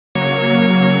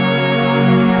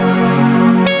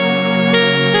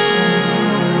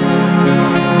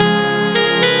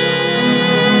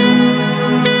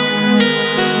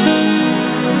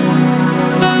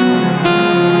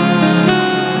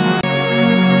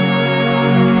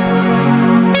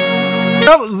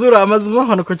Zura amazima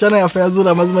hano ku channel ya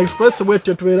Zura Amazima Express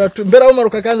bwetyo tubeera tumbera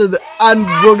umaruka kanze the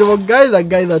unbloggable guy, the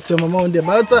guy that your mama on the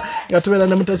about yatubera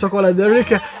na mutaso kola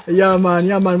Derek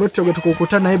man bwetyo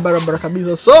tukukutana naye barabara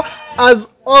kabisa. So as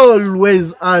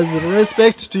always, as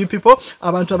respect to you people,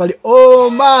 abantu abali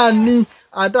Omani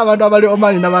ate abantu abali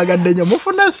Omani nabagadde nnyo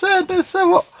mufuna sente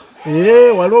sebo.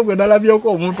 Waliwo gwe nalabyeko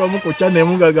omuntu omu ku channel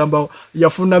mugagamba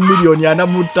yafuna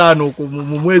 $405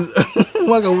 mu mwezi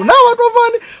mwaka n'abantu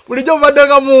Omani bulijjo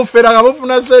baddaga mufera nga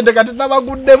mufuna sente kati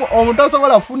nabaguddemu omuntu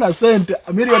asobola kufuna sente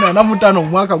 $405 mu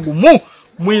mwaka gumu.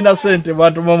 Mwina sente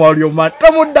bantu mama oli Omani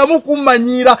tamuddamu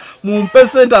kumanyira mumpe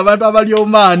sente abantu abali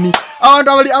Omani,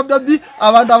 abantu abali Abu Dhabi,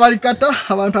 abantu abali Qatar,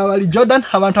 abantu abali Jordan,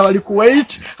 abantu abali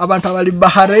Kuwait, abantu abali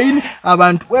Bahrain,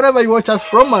 abantu wherever you watch us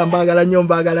from, mbagala nnyo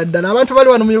mbagala ddala abantu bali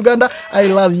wano mu Uganda. I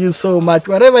love you so much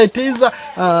wherever it is.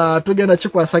 Tugenda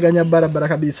kikwasaganya barabara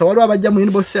kabisa. Waliwo abajja mu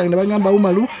inbox yange ne bagamba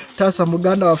Umaru tasa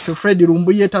muganda wa Fred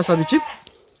Rumbuye tasa biki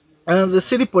as a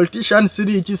city politician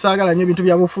city kisagala nnyo bintu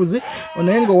bya bufuzi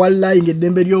onengo wallahi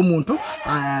ngedembe ly'omuntu.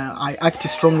 I act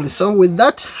strongly, so with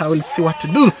that I will see what to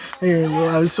do.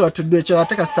 I will see what to do.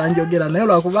 Ekyo stanjogera naye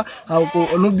lwakuba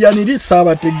onubyaniri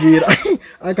sabategeera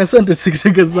akasente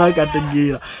sikitegeza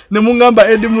akategeera ne mungamba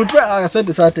Edi mutwe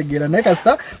akasente sategeera naye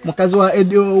kasita mukazi wa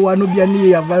Edi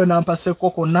wanubyaniri yavayo nampase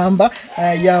koko namba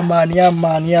yaman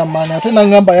ate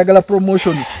nangamba ayagala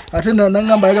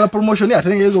promotion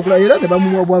ate ngezo okulayira ne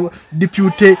bamuwa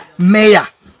deputy mayor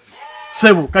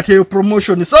sebo kati yo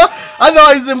promotion. So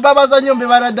otherwise mbabaza nyombe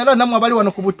baradala namwe abali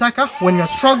wano ku butaka when you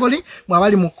are struggling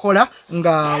mwabali mukola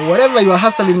nga whatever you are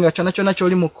hustling nga chona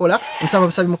choli mukola nsaba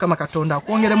bisabi mukama Katonda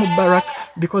kuongere mu barak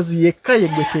because yekaye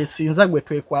gwe pesinza gwe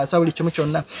twekwasa buli kimu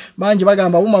kyonna banji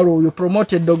bagamba Umaru you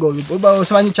promoted dogo baba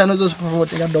osamanyi channel zo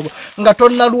promote nga dogo nga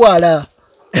tonna lwala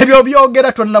ebyo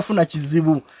byogera tonnafuna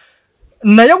kizibu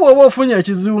naye bwoba ofunye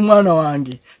ekizibu mwana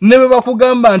wange nebe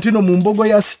bakugamba nti no mu mbogo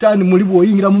ya sitaani muli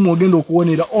bwoyingira mu mwogenda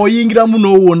okuwonera oyingira mu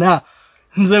n'owona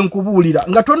nze nkubuulira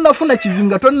nga tonnafuna kizibu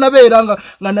nga tonnabeera nga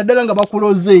naddala nga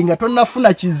bakuloze nga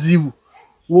tonnafuna kizibu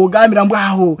wogambira mbw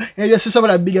awo ebyo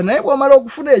sisobola biga naye bwomala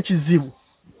okufuna ekizibu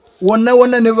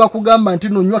wonna ne bakugamba nti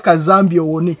nonywa kazambi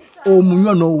owone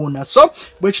omunywa n'owona. So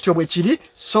bwe kityo bwe kiri.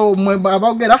 So mwe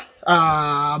abogera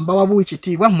mbawa buwi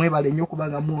kitiibwa mwebale nnyo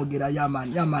kubanga mwogera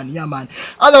yaman.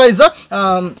 Otherwise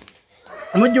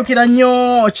mujjukira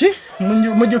nnyo ki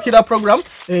mujjukira program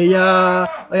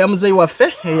ya muzeyi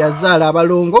waffe yazaala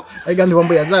abalongo egambibwa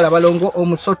mbu yazaala abalongo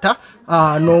omusota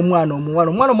n'omwana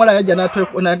omuwala yajja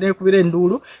n'ekubira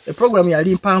enduulu. Program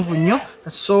yali mpanvu nnyo,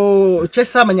 so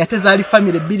kyesamanya ate zaali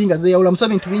family bbiri nga zeeyawula muso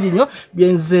bintu bingi nnyo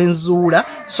byenzenzuula.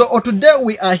 So today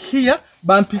we are here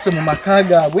bampise mu maka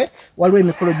gaabwe waliwo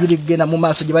emikolo giri kugenda mu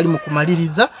maaso gye bali mu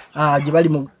kumaliriza gye bali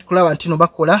mu kulaba ntino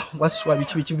bakola Wasswa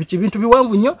biki bintu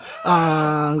biwanvu nnyo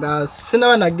nga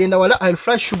sinaba nagenda wala. I'll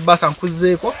flash you back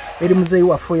ankuzeeko eri muzeeyi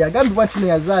waffe yagambibwa nti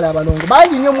yazaala abalongo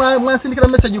bangi nnyo. Mwansindikira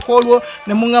message kolwo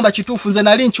ne mungamba kituufu nze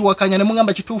nali nkiwakanya ne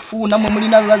mungamba kituufu namwe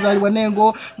mulina bazaalibwa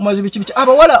nengo mwazi biki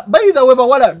abawala by the way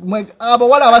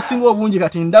abawala abasinga obungi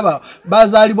kati ndaba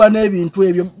bazaalibwa n'ebintu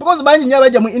ebyo because bangi nnyo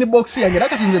abajja mu inbox yange era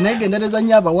kati nze negendereza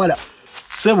nnyo abawala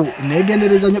sebo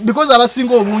negendereza nnyo because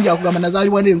abasinga obungi akugamba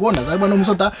nazaalibwa nengo nazaalibwa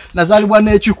n'omusota nazaalibwa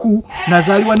n'ekiku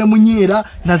nazaalibwa ne munyeera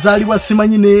nazaalibwa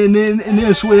simanyi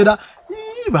n'enswera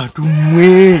bantu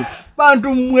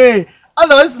mwe.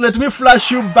 Otherwise let me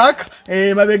flash you back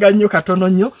mabega nnyo katono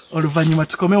nnyo oluvannyuma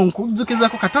tukome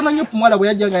nkujjukizako katono nnyo mwala bwe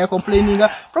yajja nga ya complaininga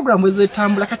program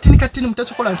ezetambula katini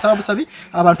mutasokola nsaba busabi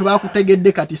abantu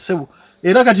bakutegedde kati sebo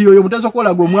era kati yoyo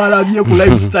mutasokola gwe mwalabye ku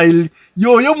lifestyle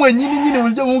yoyo mwenyini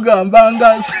bulijjo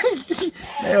mugambanga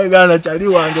naye gana chali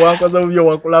wange wankoza byo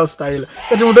wa lifestyle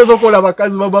kati mutasokola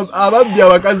abakazi ababbi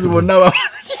abakazi bonna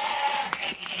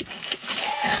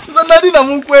zanali na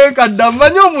mukweka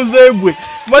damanyo muzeegwe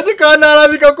majikana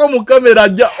alabikako mu kamera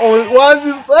ja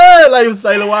wanzise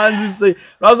lifestyle wanzise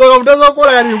razoka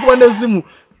mutasokola yani kuba nesimu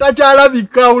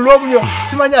tachalabika ulomyo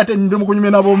simanya ate ndimu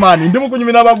kunyumena abomani ndimu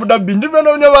kunyumena Abu Dhabi ndimu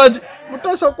n'onyo baji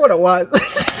mutasokola wa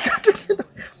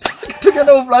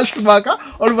tugenda mu flashback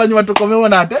oluvannyuma tukomewo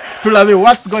nate tulabe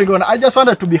what's going on. I just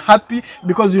wanted to be happy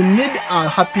because you need a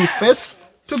happy face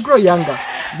to grow younger.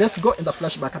 Let's go in the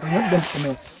flashback atonyodde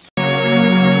tukomewo.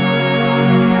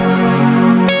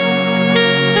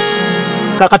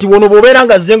 Kakati wono bobeera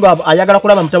nga zengo ayagala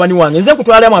kulaba mutabani wange nze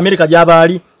kutwala mu America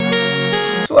gy'abaali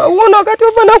wona kati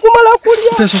ovana kumala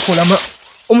kulya tesokola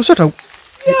omusota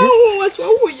Wasswa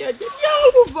uyaje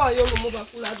jangu vayo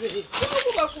lumubakulabe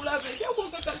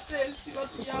yakongeka sensi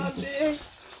batuyambe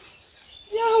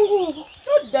yangu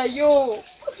toddayo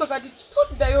Wasswa kati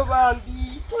toddayo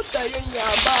bambi toddayo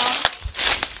nyamba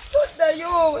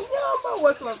Yo, nyama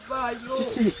Wasswa vayo.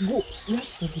 Chichi, go.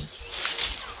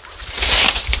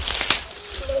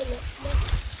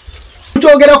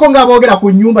 Kuchogerako ngabogera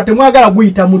ku nyumba temwagala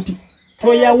guyita muti.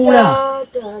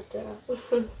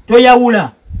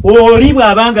 Toyawula. Oli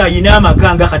bw'abanga ayina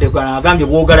amakanga kategana agange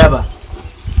bwogalaba.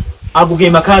 Aguge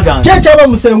makaga. Kyaba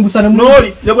musengusana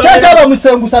munoli. Kyaba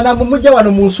musengusana mujja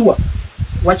wano munsuwa.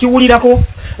 Wakiwulirako?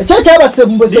 Kyaba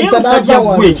sembusengusana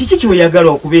gwe kiki kyoyagala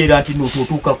okubeera ati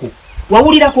notutukako.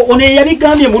 Wawulirako one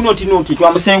yabigambye munoti noti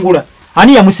twamusengula.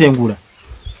 Ani yamusengula?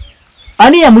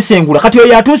 Ani yamusengula? Kati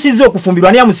oyo yatuusizza okufumbirwa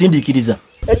ani yamusindikiriza?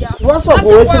 Wasswa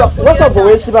gwe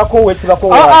wesibako.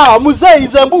 Muzeyi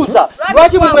nze mbuusa.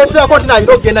 Lwaki mumwesibako nti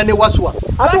nalina okugenda ne Wasswa?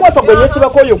 Ate Wasswa gwe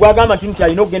yesibako oyo gwagamba nti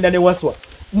alina okugenda ne Wasswa.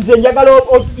 Nze njagala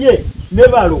ojje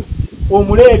nebalo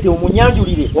omuleete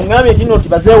omunyanjulire ongambe nti noti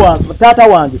bazee wange taata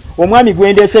wange omwami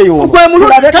gwendese yo. Gwe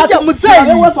mululu tajja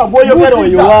muzeyi. Wasswa gwoyogera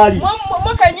oyo wali.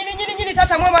 Mwaka nyini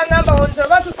tata mwe bangamba onzo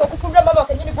abantu okukunga baba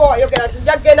kenyini gwo wayogera nti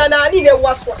njagenda nani ne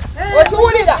Wasswa.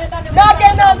 Otuwulira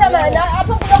nagenda ntamanya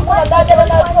apokuba ndagenda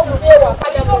n'ato mubewa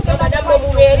kanya mugamba namwe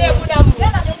mubeere munamu.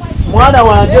 Mwana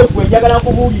wange gwe njagala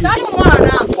kubuulira.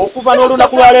 Okuva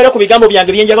n'olunaku lwaleero ku bigambo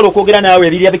byange bye njagala okwogera naawe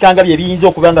ebirya bikanga bye biyinza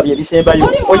okuba nga bye bisembayo.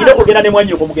 Oyina okugenda ne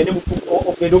mwanyi okwo mugende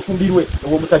okugenda ofumbirwe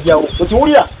ow'omusajjawo.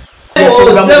 Okiwulira?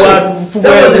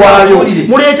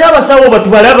 Muleete abasawo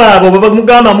batubalaba abo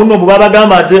bamugamba muno bwe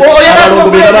babagamba aze abalongo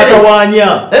be babatawaanya.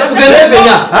 Tugende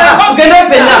ffenna.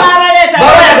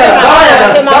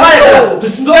 Babayagala.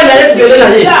 Tusituke naye tugende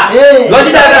naye.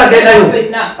 Lwaki tayagala agendayo?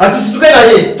 Tusituke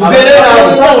naye. Tugende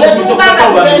naye.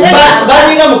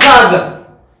 Balinga mukaaga.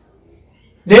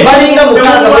 Balinga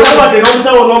mukaaga.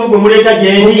 N'omusawo n'omu gwe muleeta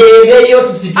gyendi. Tugendeyo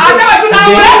tusituke.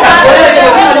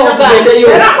 Tugendeyo.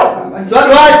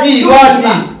 Lwaki?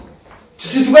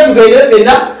 Tusituke tugende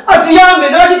ffenna. Atuyambe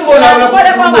lwaki tubona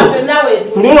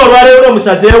Kuno olwaleero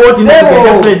omusazeewo oti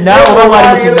n'okugenda ffenna oba mwali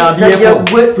mukingambyeko.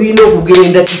 Tulina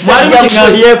okugenda Mwali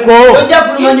mukingambyeko. ojja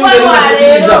fuluma nyumba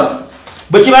emumatiriza.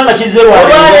 Bwe kibanga kizze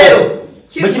lwaleero.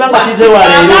 Bwe kibanga kizze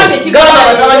lwaleero. Gamba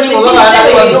batamanyi bwe babaana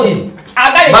wabiki.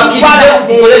 Bakirize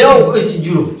tukole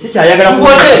ekijjulo. Sikyayagala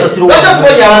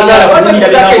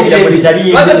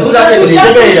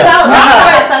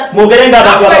mwogere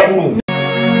ng'abantu abakulu.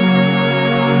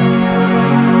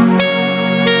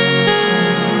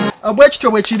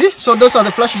 Bwekityo bwe kiri. So those are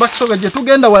the flashbacks. So gye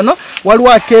tugenda wano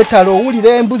waliwo akeetalo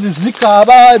owulira embuzi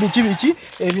zikaaba biki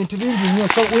ebintu bingi nnyo.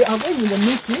 So we are going in the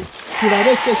meeting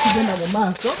tulabe ki ekigenda mu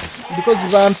maaso because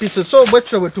bampise. So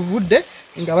bwekityo bwe tuvudde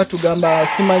nga batugamba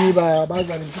simanyi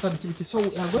baagala ebitaka biki. So we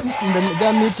are going in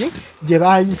the meeting gye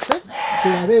baayise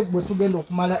tulabe bwe tugenda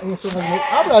okumala ensonga zino.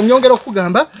 Abula nyongera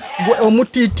okugamba gwe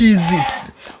omutiitiizi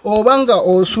obanga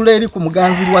osula eri ku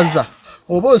muganzirwaza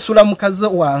oba osula mukazi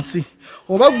wansi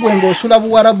oba gwe ng'osula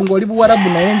buwarabu ng'oli buwarabu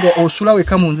naye ng'osula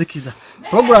weka mu nzikiza.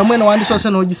 Programu eno wandisoose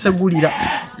n'ogisegulira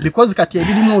because kati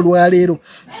ebirimu olwaleero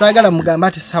saagala mugamba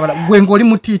ati sabala gwe ng'oli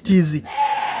mutiitiizi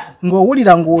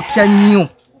ng'owulira ng'otya nnyo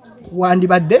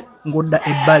wandibadde ng'odda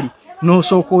ebbali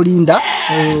n'osooka olinda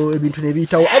ebintu ne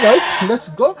biyitawo. Otherwise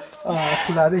let's go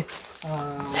tulabe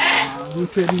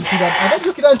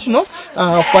abajjukira nti no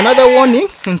for another warning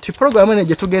nti programu eno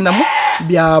gye tugendamu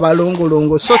bya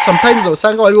balongolongo. So sometimes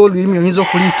osanga waliwo olulimi oyinza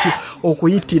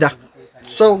okuyitira.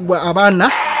 So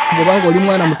abaana bwobanga oli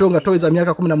mwana muto nga toweza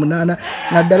myaka 18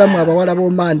 naddala mu abawala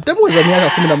b'omaani temuweza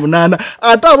myaka 18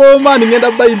 ate ab'omaani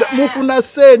ngenda bayinda mufuna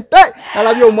sente.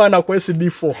 Nalabye omwana ku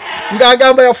SB4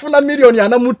 ng'agamba yafuna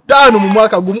 $45 mu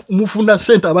mwaka gumu mufuna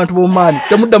sente. Abantu b'omaani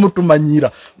temudda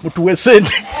mutumanyira mutuwe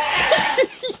sente.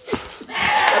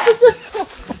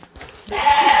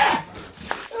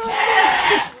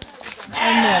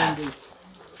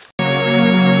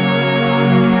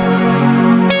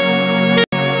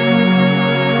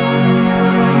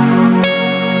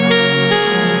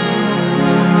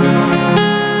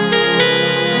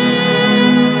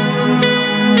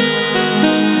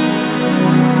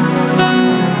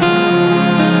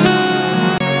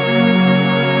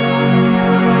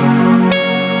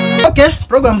 Okay,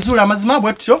 program zula mazima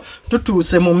bwetyo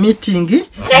tutuuse mu meeting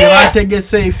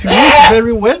yabategese. If you look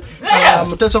very well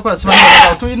muteso kola simanyi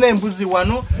tuyina embuzi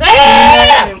wano,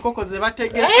 tuyina enkoko ze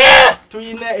bategese,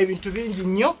 tuyina ebintu bingi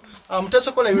nnyo.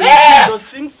 Muteso kola those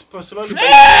things slowly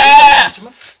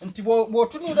nti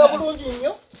bw'otunula bulungi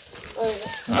nnyo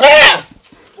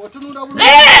bw'otunula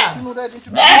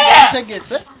ebintu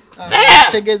bategese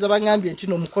tegeza bangambye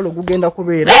nti omukolo gugenda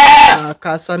kubeera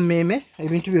kasa meme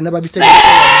ebintu byonna babitegese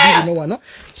bino wano.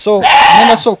 So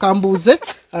nenda so kambuze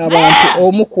abantu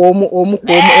omu ku omu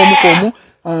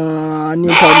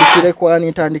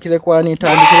nitandikire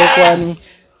kwani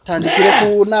tandikire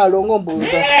ku Nalongo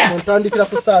mbuga ntandikira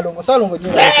ku Salongo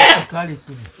nyewe kale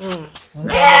sibi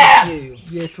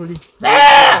yetuli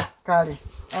kale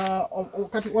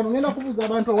kati wanongenda kubuza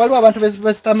abantu waliwo abantu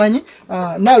besitamanyi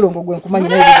Nalongo gwe nkumanyi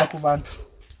naye ku bantu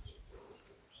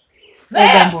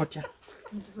ogamba otya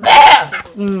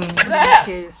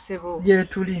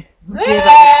yetuli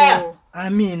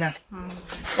amina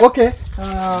okay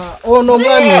ono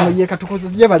mwami ono ye katukuze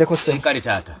je baleko se kale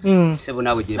tata sebo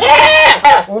nawe je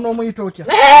ono muyito otya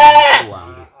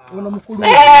wangu ono mukulu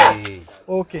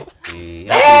okay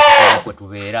ko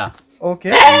tubeera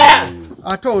okay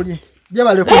atoli je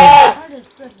baleko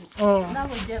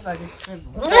nabo je bale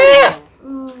sebo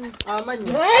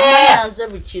amanyi naze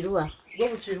bukirwa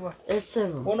gobukirwa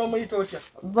esebo ono muyito otya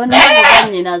bonna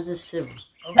banyi naze sebo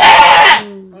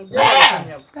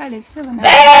kale sebo na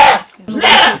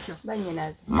banyi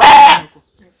naze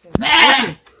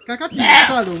kakati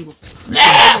Salongo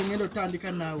ngendo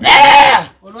tandika nawe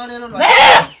olwalero lwa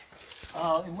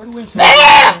waliwo ensonga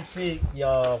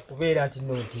ya kubeera nti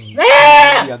noti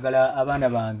yagala abaana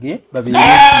bange babeere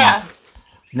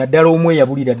naddala omwe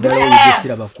yabulira ddala oyo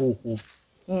gesirabako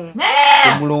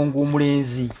omulongo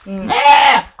omulenzi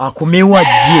akomewa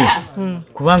jje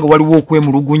kubanga waliwo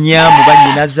okwemulugunya mu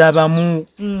bannyinaze abamu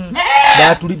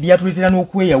byatuleetera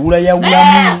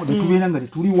n'okweyawulayawulamu ne tubeera nga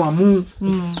tetuli wamu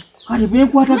kale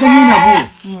benkwataganye nabo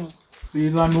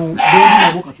bebano beeri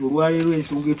nabo kati olwaleero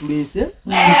ensonga etuleese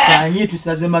tukanye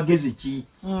tusaze magezi ki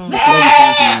okulabika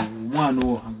nti omwana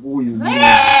ag'oyo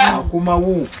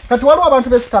akomawo kati waliwo abantu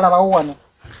besitalabawo wano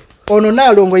ono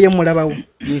Nalongo ye mulabawo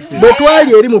bwe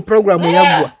twali eri mu programu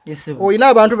yaggwa oyina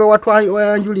abantu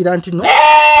bewatwanjulira nti no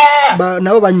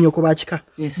nabo bannyoko bakika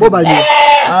bo baliwo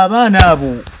abaana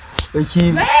abo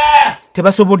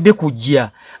tebasobodde kujja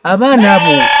abaana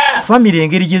abo famire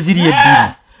engeri gye ziri ebbiri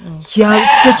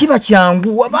tekiba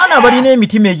kyangu abaana balina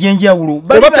emitima egy'enjawulo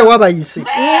oba tewabayise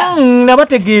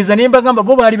nabategeeza ne mbagamba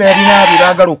bo baali balina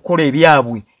baagala okukola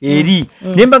ebyabwe eri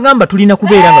ne mbagamba tulina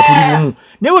kubeera nga tuli bumu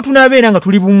naye bwe tunaabeera nga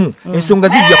tuli bumu ensonga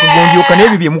zijja kugonjoka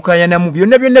n'ebyo bye mukayanamu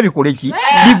byonna byonna bikole ki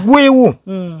biggweewo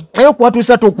naye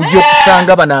okwatuusa ate okujja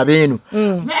okusanga bano abeeno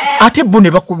ate bo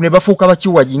ne bafuuka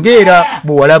bakiwagi ng'era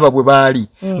bwewalaba bwe baali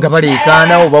nga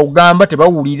baleekaana oba ogamba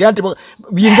tebawulira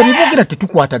nga bibogera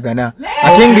tetukwatagana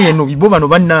ate ng'eno bibo bano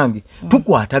bannange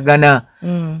tukwatagana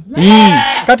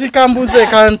kati kambuze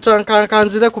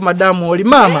kanzire ku madamu oli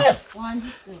maama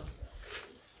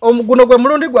guno gwe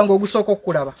mulundi gwange ogusooka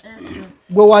okukulaba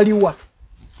gwe waliwa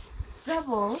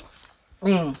sebo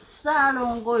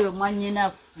Salongo oyo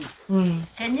mwanyinafu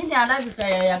kenyini alabika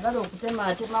yayagala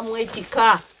okutematema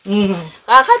mwekika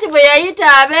kakati bwe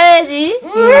yayita abeeri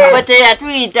bwe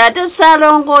teyatuyita ate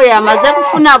Salongo oyo amaze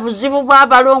kufuna buzibu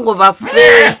bw'abalongo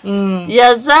baffe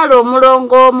yazaala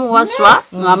omulongo omu Wasswa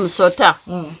nga musota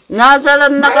n'azaala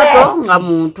Nakato nga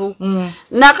muntu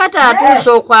Nakato atuuse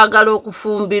okwagala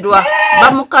okufumbirwa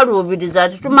bamukaluubiriza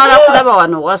ati tumala kulaba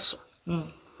wano Wasswa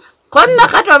konna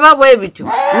Nakato babwe bityo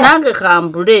nange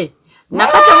kambule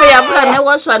Nakato bwe yabula ne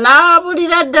Wasswa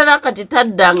n'abulira ddala kati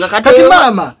taddanga kati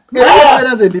maama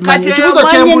eraze bimanyi ekibuzo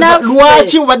kyembuza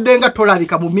lwaki ubadde nga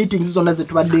tolabika mu meetings zonna ze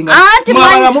tubadde nga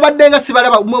mwabala mubadde nga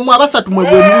sibalaba mu abasatu mwe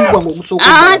gwe mulundi gwange ogusooka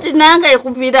anti nange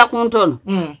ekuviira ku ntono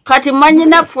kati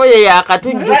mwanyina foyo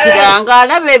yakatujjukira nga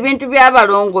alaba ebintu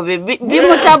by'abalongo be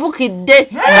bimutabukidde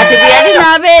kati bwe yali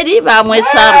n'abeeri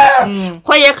bamwesamba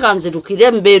ko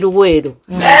yekanzirukire mbeeruweero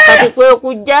kati kwe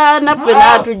kujja naffe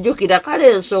n'atujjukira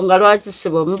kale ensonga lwaki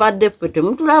sebo mubadde ffe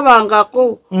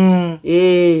temutulabangako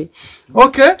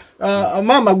okay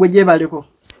mama gwe je baleko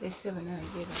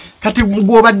kati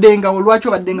gwobadde nga olwaki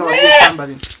obadde nga wabyesamba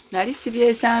bino nali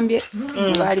sibyesambye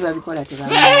baali babikola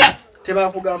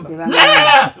tebakugamba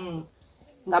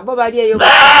nga bo bali eyo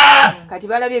kati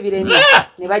balabye ebireme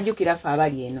ne bajjukira ffe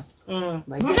abali eno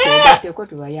bajjukireko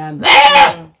tubayambe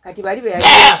kati bali be yali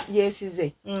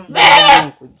yesize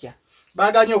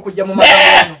baganye okujja mu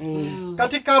makambo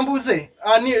kati kambuze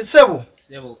ani sebo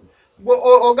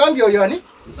ogambye oyo ani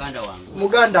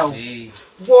muganda wo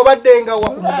gw'obadde nga wa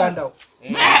ku muganda wo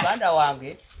muganda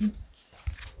wange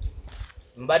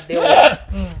mbaddewo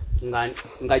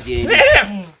nga gyendi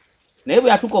naye bwe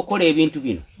yatuka okukola ebintu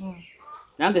bino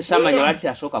nange samanya lwaki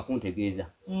asooka kuntegeeza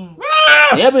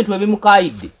naye ebintu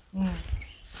ebimukayidde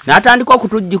n'atandika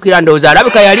okutujjukira ndowooza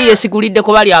alabika yali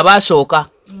yeesiguliddeko bali abaasooka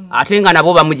ate nga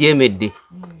nabo bamujeemedde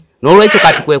n'olwekyo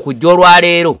kati kwe kujja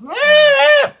olwaleero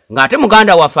ng'ate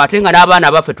muganda waffe ate nga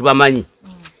n'abaana baffe tubamanyi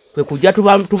kwe kujja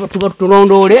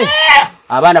tulondoole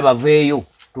abaana baveeyo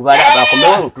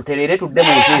bakomewo tuterere tudde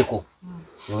mu nteeko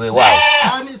weewaawo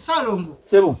ani Salongo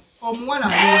sebo omuwala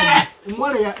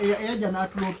yajja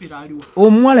n'atulopera aliwo.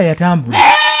 Omuwala yatambula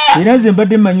era nze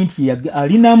mbadde mmanyi nti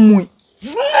alina mmwe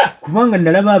kubanga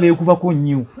nalaba abeekubako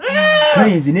nnyo.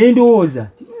 Kale nze ne ndowooza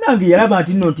Nange yalaba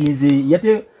nti nno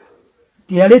nze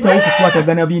teyaleetawo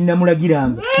okukwatagana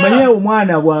binnamulagiranga. Manye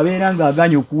omwana bw'abeera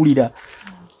ng'aganye okuwulira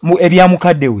ebya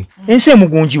mukadde we ensi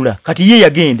emugunjula kati ye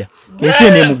yagenda ensi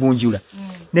eneemugunjula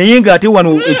naye ng'ate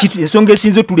wano ensonga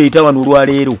esinza otuleeta wano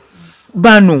olwaleero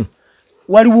bano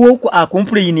waliwo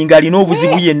akomplaining alina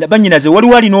obuzibu yenna bannyinaze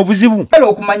waliwo alina obuzibu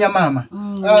okumanya maama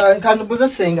kanbuza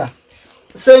senga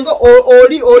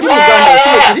oli muganda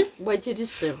si bwe kiri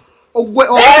sebo ogwe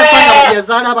okasanga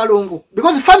yazaala abalongo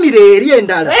because family eri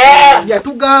endala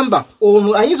yatugamba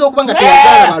ono ayinza okuba nga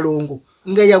teyazaala abalongo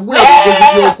nga yagula bugozi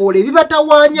byokola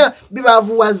ebibatawaanya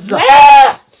bibavuwazza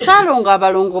Salonga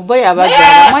abalongo bo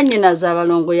yabazaala mwannyinaze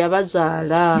abalongo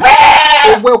yabazaala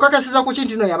ogwe okakasiza ku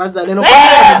kintu no yabazaala eno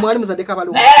family mwali muzadeka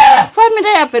abalongo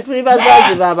family yaffe tuli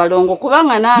bazaazi b'abalongo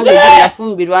kubanga nange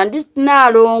gyenafumbirwa ndi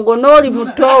naalongo n'oli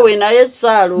mutowe naye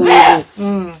Saalongo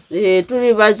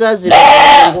tuli bazaazi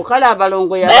b'abalongo kale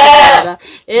abalongo yabazaala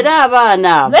era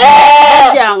abaana abo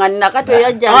bajjanga Nakato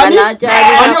yajjanga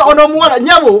n'akyalira ono muwala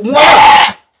nyabo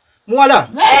muwala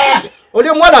oli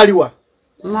omuwala aliwa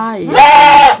mayi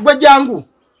gwe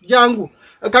jangu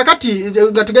kakati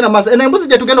gatugenda masa embuzi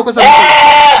gye tugenda kosa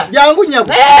jangu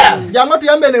nyabo jangu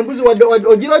tuyambe embuzi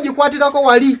ogira ogikwatirako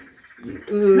wali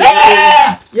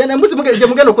yena embuzi gye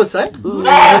mugenda kosa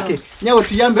okay nyabo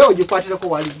tuyambe ogikwatirako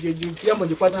wali tuyambe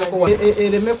ogikwatirako wali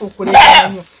ereme kukuleka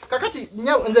nnyo kakati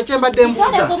nze kyembadde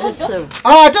embuza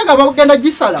atanga bagenda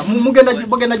gisala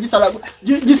mugenda gisala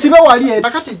gisibe wali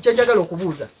kakati kyenjagala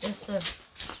okubuuza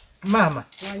mama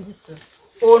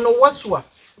ono Wasswa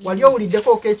wali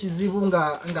owuliddeko ekizibu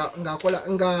ng'akola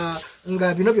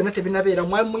nga bino byonna tebinabeera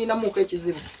mwalinamu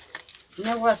ekizibu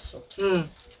ne Wasswa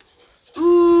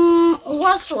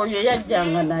Wasswa oyo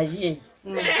yajjanga naye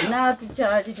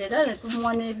n'atukyalira era ne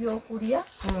tumuwa n'ebyokulya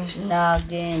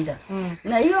n'agenda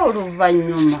naye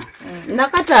oluvannyuma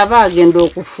Nakato aba agenda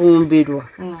okufumbirwa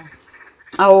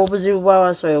awo obuzibu bwa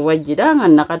Wasswa we bwajjira nga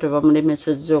Nakato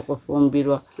bamulemesezza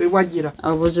okufumbirwa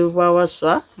obuzibu bwa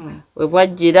Wasswa we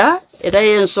bwajjira era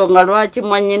y'ensonga lwaki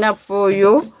mwannyinaffe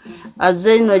oyo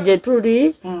azze ino gye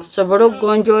tuli tusobole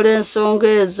okugonjoola ensonga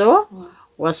ezo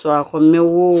Wasswa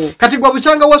akomewo kati gwa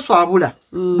bukyanga Wasswa abula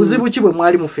buzibu ki bwe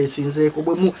mwali mufeesinzeeko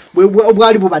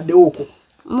bwali bubaddewo okwo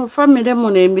mu famire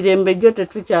muno emirembe gyo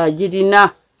tetukyagirina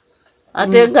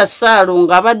ate nga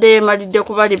Saalongo abadde yeemalidde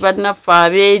ku bali bannaffe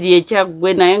abeeri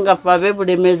ekyaggwe naye nga ffe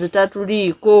ab'ebulemezi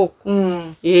tatuliiko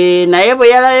naye bwe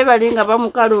yalabe bali nga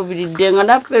bamukaluubiridde nga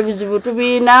naffe ebizibu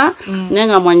tubiina naye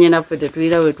nga mwannyinaffe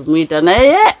tetulira we tumuyita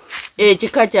naye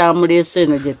ekika kyamuleese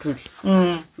eno gye tuli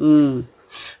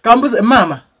kambuze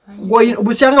mama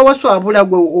bukyanga Wasswa abula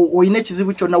gwe oyina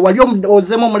ekizibu kyonna wali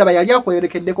ozeemu omulaba yali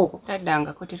akwerekeddekoko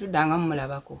taddangako tetudanga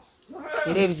mumulabako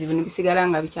era ebizibu ne bisigala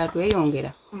nga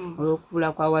bikyatweyongera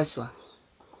olw'okubula kwa Wasswa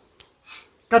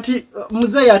kati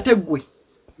muzeeyi ate ggwe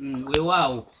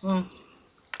weewaawo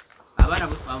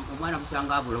omwana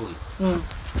bukyanga abula we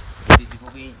ebizibu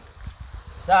bingi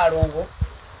Saalongo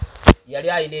yali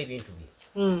alina ebintu bye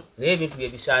naye ebintu bye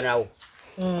bisaanawo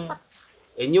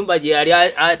ennyumba gye yali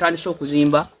atandise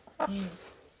okuzimba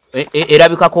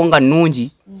erabikako nga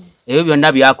nnungi ebyo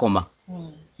byonna byakoma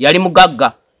yali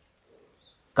mugagga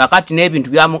kakati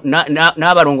n'ebintu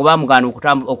n'abalongo bamugaana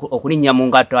okulinnya mu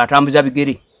ngatto atambuza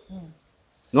bigere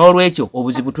n'olwekyo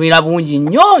obuzibu tulina bungi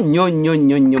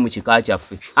nnyo mu kika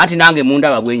kyaffe anti nange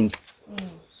mundaba bwendi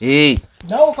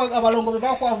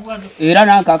era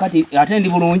nange kakati ate ndi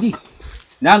bulungi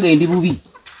nange ndi bubi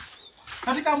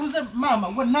kati kambuze mama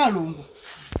gwe Naalongo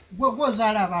gwe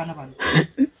ozaala abaana bano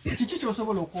kiki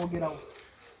kyosobola okwogerawo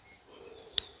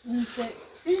nze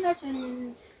sirina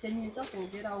kyenyinza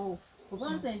kwogerawo kuba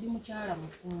nze ndi mukyala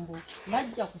mufumbo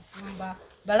najja kufumba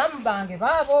balamu bange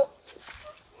baabo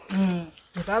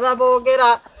ne baba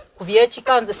boogera ku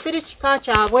byekika nze siri kika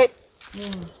kyabwe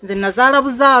nze nazaala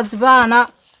buzaazi baana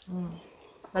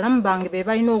balamu bange be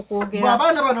balina okwogera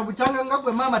abaana bano bukyanga nga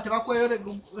gwe maama tebakweyore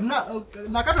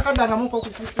Nakato taddangamuko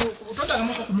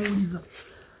kumuwuliza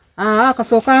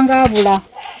kasookanga abula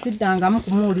siddangamu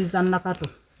kumuwuliza Nakato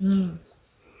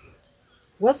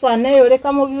Wasswa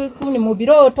neeyoleka mu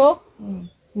birooto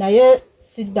naye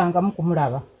siddangamu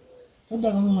kumulaba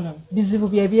bizibu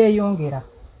bye byeyongera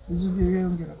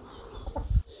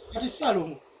kati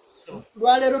Saalongo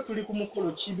lwaleero tuli ku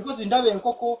mukolo ki because ndaba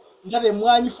enkoko ndaba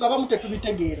emwanyifu abamu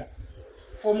tetubitegeera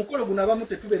fe omukolo guno abamu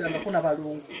tetubeerangako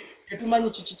n'abalongo tetumanyi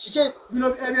kiki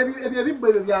bino ebyo ebibbo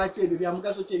ebyo byaki ebyo bya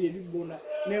mugaso ki ebyo ebibbona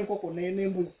n'enkoko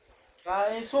n'embuzi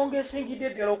ensonga esingidde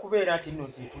ddala okubeera nti nno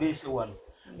tuleese wano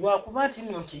lwakuba nti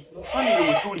nno nti mu famire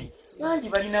we tuli bangi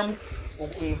balinamu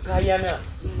enkayana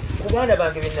ku baana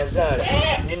bange be nazaala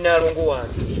ne nnaalongo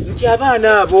wange nti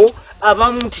abaana abo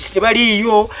abamu nti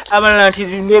tebaliiyo abalala nti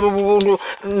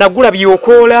nagula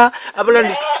byokoola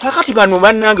abalala kakati bano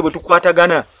bannange bwe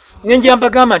tukwatagana nyenja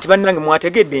mbagamba nti bannange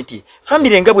mwategedde nti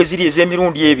famire nga bwe ziri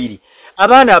ez'emirundi ebiri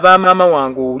abaana abamaama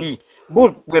wange oli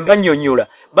bo bwe mbannyonnyola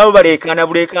baba baleekaana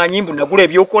buleekaanyi mbu nagula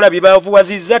ebyokola bye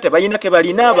bavuwazizza tebalina ke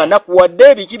balina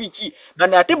abanakuwadde biki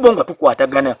bana ate bo nga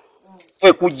tukwatagana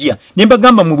kujja ne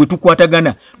mbagamba mwe bwe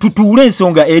tukwatagana tutuule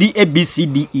ensonga eri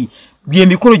ABCDE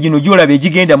by'emikolo gino gy'olaba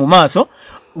egigenda mu maaso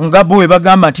nga bo bwe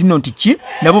bagamba nti nno nti ki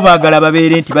nabo baagala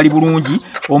babeere nti bali bulungi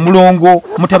omulongo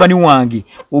mutabani wange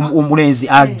omulenzi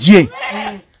ajje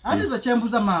ate ze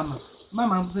kyembuza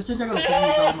mama ze kyenjagala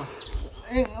okubuuza oma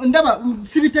ndaba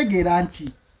sibitegeera nti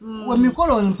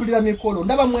emikolo mpulira mikolo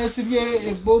ndaba mwesibye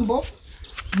ebbombo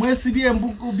mwesibye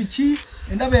embugo biki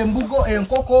ndaba embugo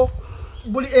enkoko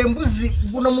buli embuzi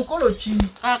guno mukolo ki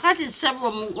kakati sebo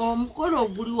omukolo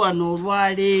oguli wano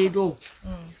olwaleero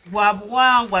bwa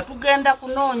buwangwa tugenda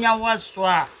kunoonya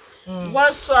Wasswa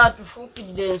Wasswa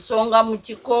tufuukidde ensonga mu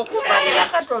kikooko balina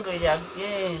katolo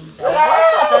yagenda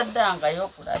Wasswa taddangayo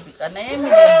okulabika naye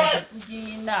emirembe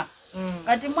tetugiyina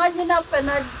kati mwanyinaffe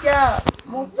najja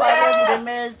mufaale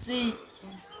bulemeezi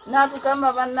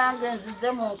natugamba bannange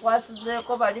nzize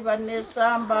munkwasizeeko bali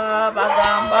banneesamba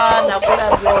bagamba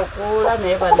nagula byokoola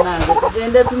naye bannange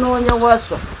tugende tunoonya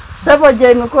Wasswa sebo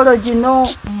gy'emikolo gino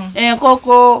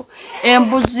enkoko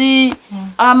embuzi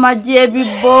amagi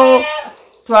ebibbo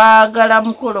twagala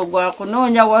mukolo gwa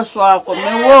kunoonya Wasswa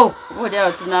akomewo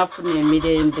obaolyawo tunaafuna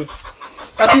emirembe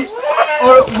kati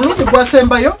omulundi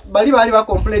gwasembayo bali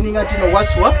bakomplaininga nti no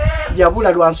Wasswa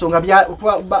yabula lwa nsonga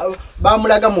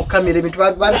bamulaga mu kamera ebintu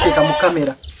babiteeka mu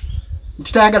kamera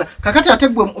ntitayagala kakati ate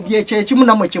gwe byekyekimu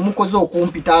namwe kyemukoze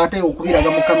okumpita ate okubiraga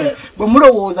mu kamera bwe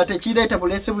mulowooza tekireeta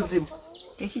buleese buzibu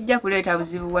tekijja kuleeta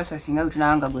buzibu Wasswa singa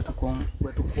tunanga gwe tukowoola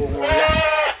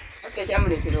Wasswa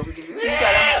kyamuleetera obuzibu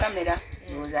tutwala mu kamera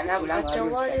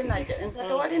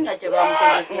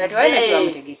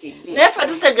nefe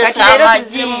tutegese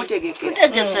amagi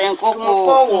tutegese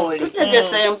enkoko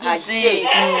tutegese embuzi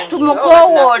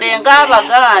tumukowoole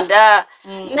ng'Abaganda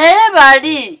naye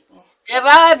bali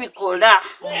tebabikola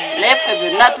nefe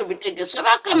byonna tubitegese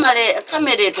oba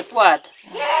kamera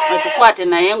etukwate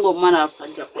naye ng'omwana waffe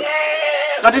ajja kola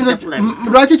kati nze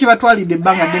lwaki kibatwalidde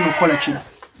ebbanga ddene okukola kino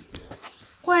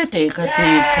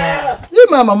kweteekateeka ni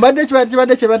mama mbadde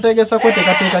kyebategesa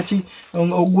kweteekateeka ki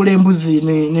ogula embuzi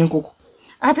n'enkoko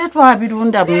ate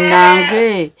twabirunda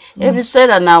munange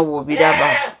ebiseera naawe obiraba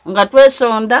nga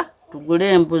twesonda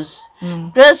tugule embuzi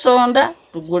twesonda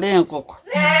tugule enkoko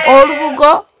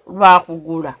olubugo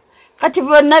lwakugula kati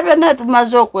byonna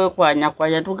tumaze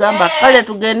okwekwanyakwanya tugamba kale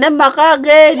tugende mu maka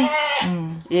geeri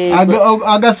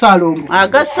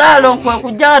agasaalongo kwe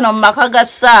kujja wano mu maka ga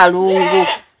Ssaalongo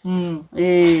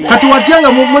kati watyanga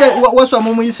Wasswa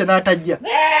mumuyise n'atajja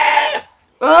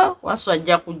Wasswa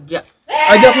ajja kujja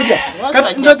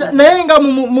naye nga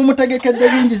mumutegekedde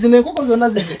bingi zino enkoko zonna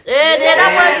zige era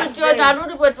bwetutyo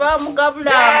naluli bwe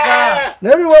twamugabulanga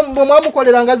naye bwe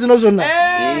mwamukoleranga zino zonna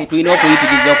tulina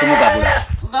okuyitiriza okumugabula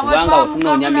kubanga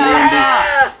otunoonya mirembe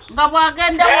nga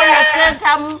bwagenda wona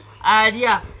sentamu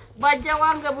alya bwajja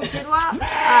wange Bukirwa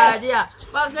alya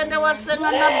bwagenda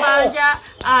wasenga Nabbanja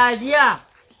alya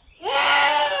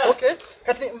okay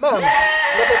kati mama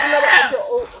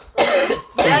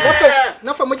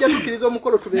nafa mujja tukkiriza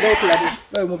omukolo tubeerawo tulabe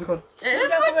bawe mubikono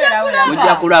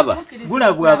mujja kulaba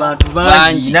bulabwa abantu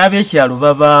bangi n'abekyalo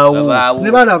babaawo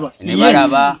ne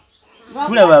balaba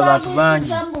tulaba abantu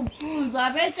bangi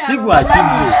sigwa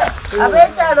kimu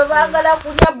abekyalo baagala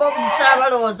kulya bokisi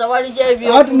abalowooza waliyo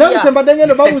ebyokulya nambadde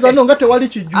ngendo babuuza no nga tewali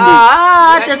kijjulo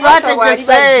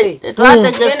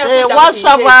tetwategese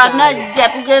Wasswa bw'anajja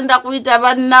tugenda kuyita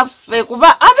bannaffe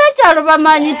kuba abekyalo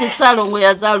bamanyi nti Ssaalongo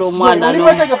yazaala omwana oli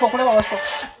mwetegefu okulaba Wasswa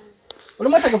oli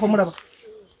mwetegefu omulaba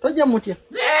tojja mutya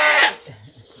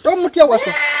tomutya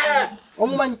Wasswa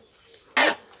omumanyi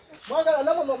mwagala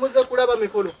namwe muze kulaba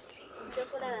mikolo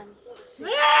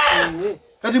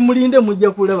kati mulinde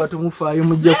mujja kulaba tumufaayo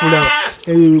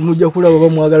mujja kulaba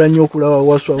bamwagala nnyo okulaba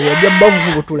Wasswa wajja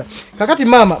bavuvu butula kakati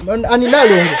mama ani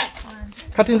Nalongo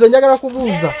kati nze njagala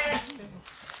kubuuza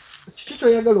kiki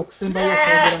kyoyagala okusembayo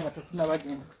okwogera nga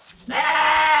tetunabagenda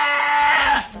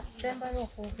Sembayo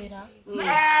okwogera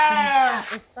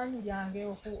essanyu lyange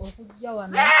okujja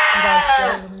wano nga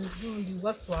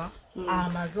Wasswa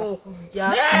amaze okujja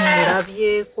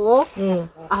mulabyeko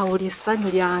awo lyessanyu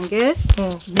lyange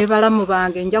ne balamu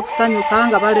bange nja kusanyuka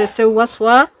nga baleese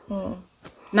Wasswa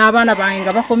n'abaana bange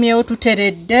nga bakomyewo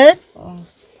tuteredde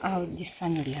awo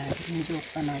lyessanyu lyange nja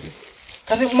okuba nalyo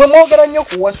kati mwe mwogera nnyo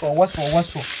ku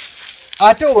Wasswa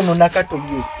ate ono Nakato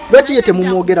ye lwaki ye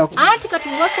temumwogerako anti kati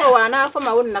Wasswa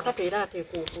waanaakomawo Nakato era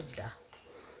ateeka okudda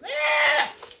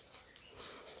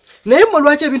naye mwe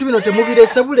lwaki ebintu bino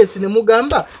temubireese bulesi ne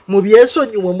mugamba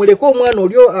mubyesonyiwe muleke omwana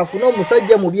oli afune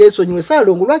omusajja mubyesonyiwe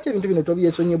Saalongo lwaki ebintu bino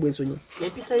tobyesonyiwe bwesonyiwe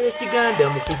empisa y'ekiganda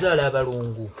mu kuzaala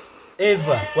abalongo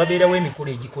eva wabeerawo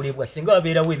emikolo egikolebwa singa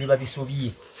wabeerawo ebiba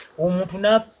bisobye omuntu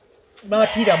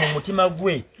n'atira mu mutima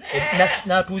gwe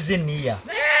n'atuuza enniya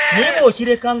naye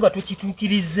bw'okireka nga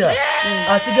tukituukiriza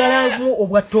asigalamu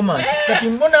obwa tomati kati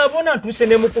mbonaabona ntuuse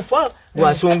ne mu kufa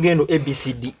lwa nsonga eno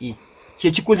ABCDE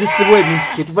kyekikozesebwa ebintu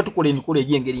kyetuva tukola emikolo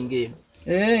egy'engeri ng'eno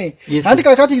anti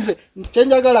kakati nze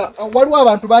kyenjagala waliwo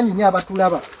abantu bangi nnyo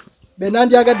abatulaba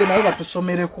benandyagadde nabo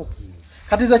batusomereko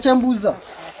kati za kyembuuza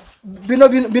bino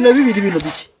bibiri bino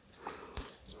biki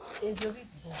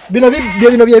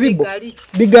bino byebibbo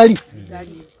bigali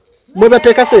mwe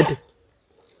bateeka sente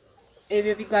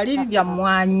ebyo bigali bya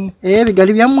mmwanyi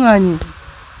bigali bya mmwanyi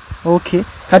okay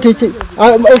kati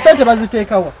sente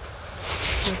baziteekawa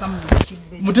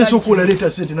muteesa okuula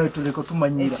leeta sente nawe tuleka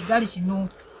tumanyira ekigali kino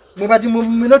mwe bati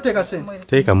munoteeka sente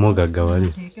teeka mogagga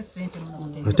wali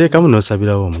oteekamu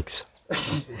n'osabirawo omukisa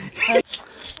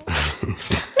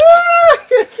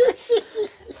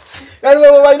kati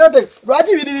mwe balinoteeka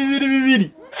lwaki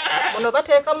bibiri muno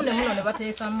bateekamu ne muno ne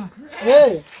bateekamu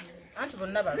anti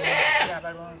bonna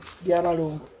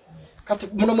byabalongo kati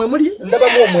muno mwe muli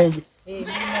ndabamu omwenge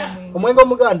omwenge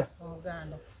omuganda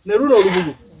ne luno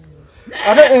olubugo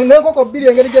ate n'enkoko bbiri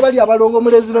engeri gye bali abalongo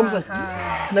omulenzi n'omusajja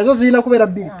nazo zirina kubeera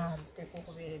bbiri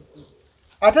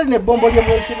ate n'ebbombo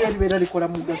ly'emwesirwe libeera likola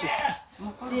mu mugaso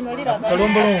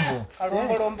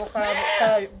kalombolombo ka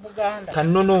Buganda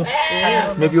kannono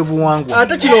n'ebyobuwangwa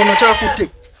ate kino ono kyakutte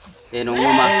eno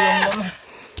ngoma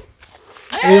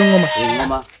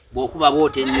engoma bw'okuba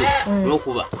bw'ote nnyo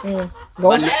n'okuba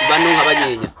banno nga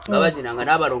banyeenya nga bazina nga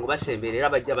n'abalongo basembeera era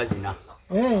bajja bazina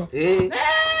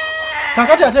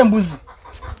kakati ate embuzi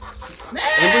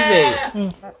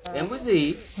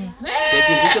embuzi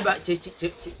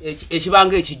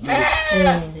ekibanga ekijjulu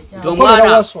nti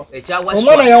omwana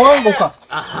omwana yawanguka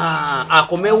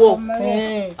akomewo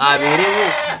abeerewo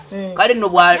kale nno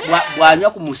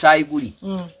bw'anywa ku musaayi guli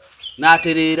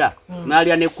n'atereera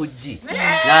n'alya ne kujji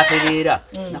n'atereera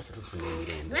naffe tufuna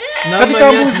emirembe kati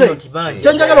kambuuze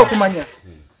kyenjagala okumanya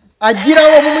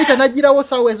agirawo mumuyita n'agirawo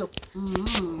saawa ezo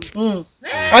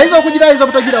ayinza okugira ayinza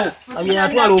obutagirawo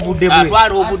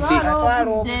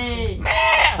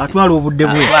atwala obudde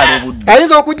bwe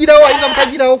ayinza okugirawo ayinza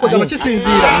obutagirawo kwegamba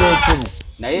kisinziira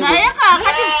naye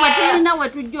kaakati ffe tulina we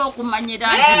tujja okumanyira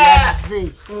nti yazze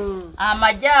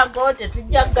amagye ago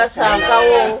tetujja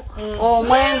kugasangawo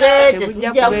omwenge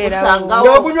tetujja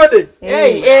kugusangawo ogunywede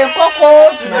enkoko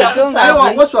tujja kusanga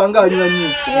Wasswa nga anywa nnyo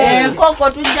enkoko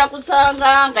tujja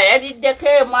kusanga nga yaliddeko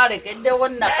emu alekeddewo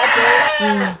Nakato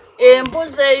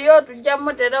embuzi eyo tujja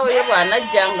muterawo ye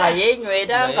bw'anajja nga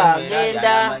yenywera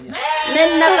ng'agenda ne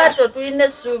Nakato tulina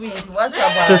essuubi nti Wasswa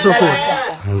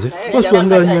Wasswa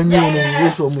nga anywa nnyo ono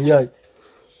Wasswa omuyaayi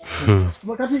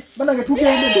kati banange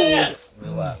tugende ndowooza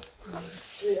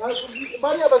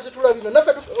bani abasitula bino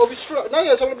naffe obisitula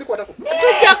naye asobola bikwatako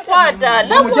tujja kukwata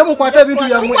mujja mukwata ebintu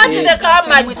byammwe tukwatireko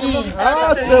amagi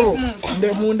sebo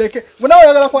mundeke munawe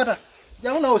oyagala kwata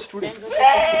jangu nawe ositule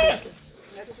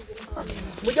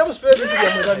mujja musitule ebintu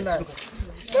byammwe bannange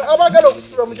abagala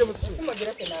okusitula mujja musitule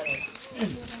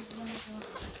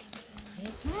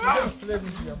musitule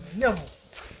ebintu byammwe nyamu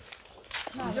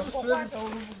mujja musitule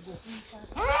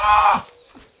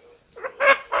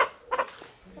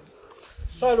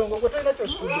Saalongo gwe talina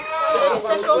kyositudde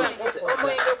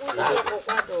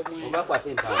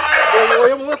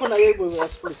oyo muweko naye gwe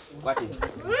wasitule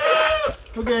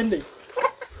tugende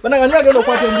bananga nyagenda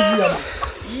okwata embuzi yange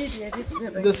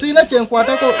nze sirina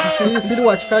kyenkwatako siri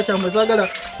wa kika kyammwe zaagala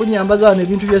kunyamba zaano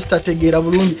ebintu byesitategeera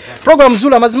bulungi program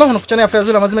Zula Mazima kuno ku channel yaffe ya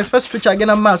Zula Mazima Express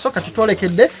tukyagenda mu maaso kati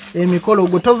twolekedde emikolo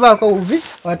gwe tovaako buvi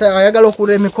ayagala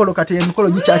okuwulira emikolo kati emikolo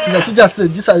gikyakiza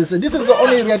gisazise. This is the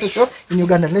only reality show in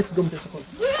Uganda. Let's go.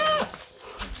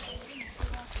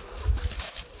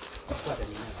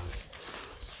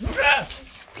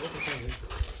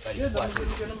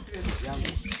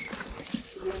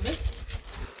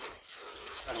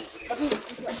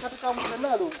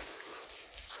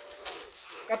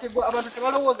 kati gwe abantu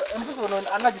tebalowooza embuzi ono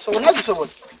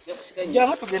anagisobola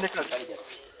jangu tugende kati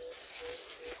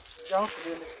jangu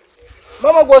tugende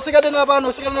mama gwe osigadde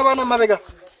n'abaana mabega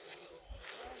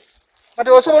kati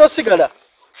osobola osigala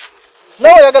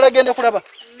nawe oyagala genda kulaba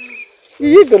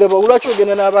iyigeleba ulwaki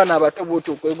ogenda n'abaana abato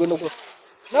bwoti ogenda okola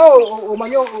nawe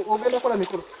omanye ogenda kola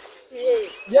mikolo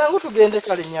jangu tugende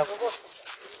kale nyako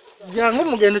jangu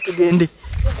mugende tugende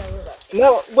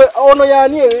gwe ono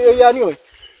yani oyo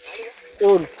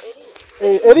ono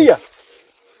Eliya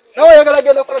nawe oyagala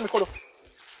genda kola mikolo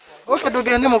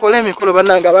tugende mukole emikolo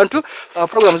bannange abantu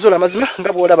program zola mazima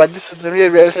nga bwolaba this is the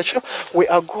real reality show we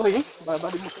are going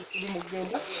bali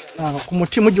mugenda ku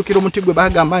muti mujjukira omuti gwe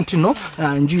bagamba nti no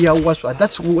nju ya Wasswa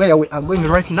that's where we are going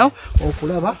right now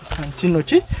okulaba ntino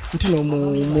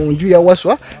mu nju ya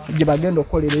Wasswa gye bagenda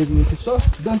okolera ebintu so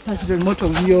don't touch the remote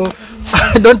of your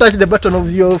don't touch the button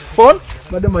of your phone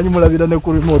madam manyi mulabira ne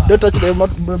ku remote don't touch the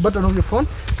button of your phone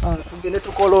tugende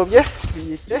tukolobye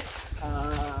biyite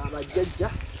abajjajja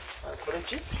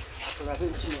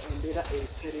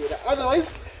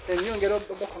otherwise enyongero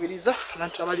bakubiriza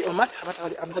abantu abali Oman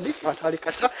abatali Abu abatali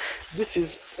Qatar this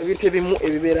is ebintu ebimu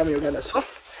ebibeera mu Uganda so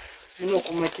you know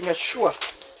making sure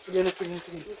tugende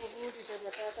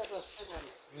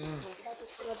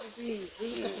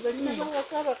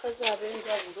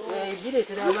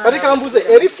kati kambuze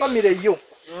eri family yo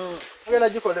agenda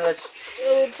gikolera ki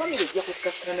family ya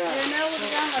kukakana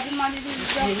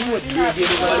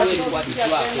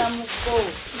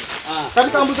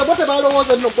kati kambuze bote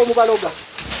balowooza nno ko mubaloga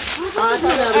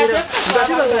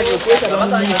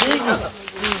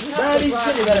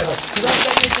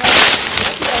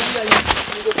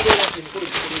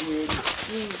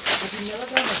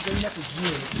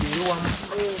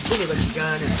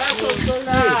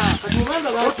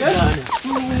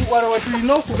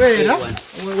tulina okubeera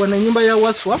wana nyumba ya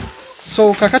Wasswa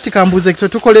so kakati kambuze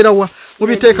tukolera wa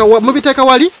mubiteeka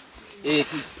wali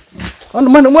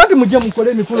mwandi mujja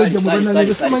mukole emikolo gye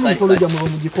mubanange simanyi mikolo gye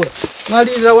mugikola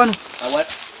mwalirira wano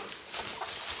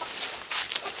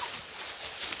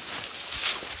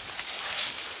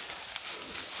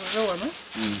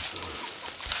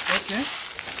okay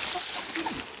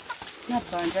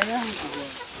napanja yangu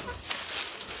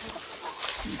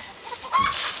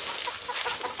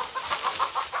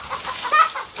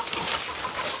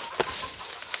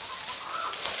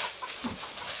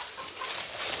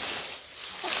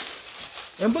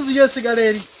embuzi yesigala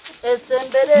eri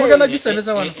esembere mugenda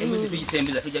gisembeza wano embuzi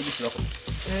tugisembeza tujja gisibako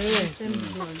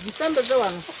gisembeze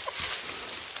wano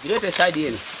girete side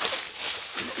eno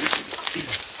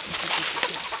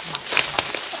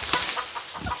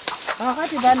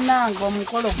akati bannange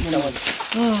omukolo guno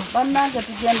bannange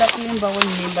tugenda kuyimbawo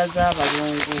ennyimba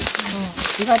z'abalongo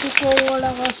nga tukowoola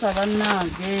Wasswa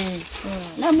bannange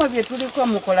namwe bye tuliko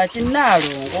mukola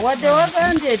kinnaalongo wadde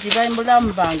wagambye eti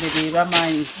bulamu bange be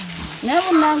bamanyi naye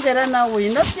bunnange era nawe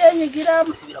olina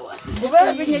byenyigiramu kuba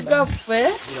ebinyiga ffe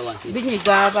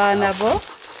binyiga abaana bo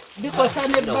bikosa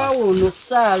ne bawuno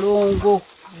Ssaalongo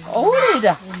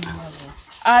owulira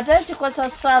ate ekikosa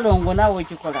Ssaalongo nawe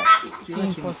ekikola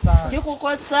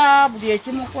kikukosa buli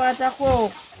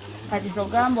ekimukwatako kati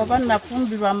togamba oba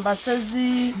nafumbirwa mu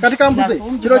basezi kati kambuze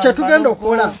kiro kyetugenda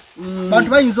okukola bantu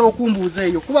bayinza okumbuuza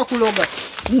eyo kuba kuloga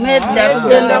nedda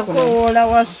tugenda kuwoola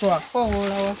Wasswa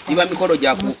iba mikolo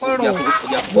gyakukola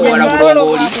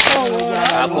mulongooli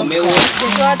akomewo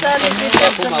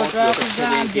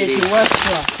twatandikirasebwetwakugambye ti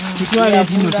Wasswa kitwale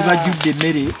nti nno tibajjudde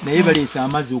emmere naye baleese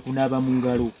amazzi okunaaba mu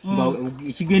ngalo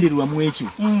ekigendererwamu ekyo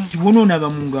tibona onaaba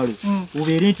mu ngalo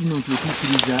obeere nti nno nti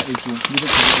otuukiriza ekyo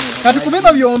kati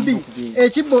kubeba byombi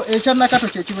ekibbo ekyanakato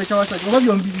kyekibo ekya Wasswa oba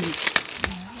byombi biri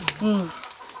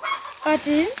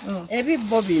kati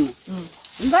ebibbo bino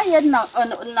mba ye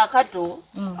nakato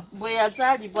bwe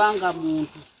yazaalibwanga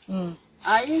muntu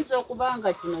ayinza okuba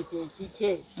nga kino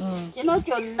kyekike kino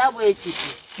kyonna bwe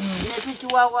kiti ne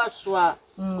tukiwa Wasswa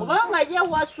kubanga ye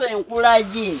Wasswa enkula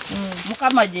gye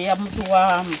Mukama gye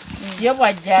yamutuwaamu ye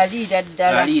bw'ajja aliira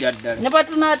ddala ne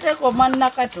batunaateeka omwana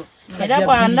nakato era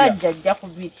bw'anajja ajja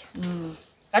kubirya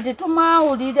kati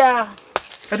tumawulira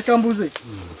kati kambuze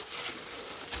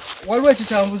waliwo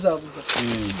ekikyambuzaabuza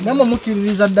namwe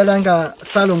mukkiririza ddala nga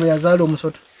Ssaalongo yazaala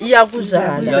omusota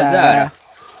yaguzaala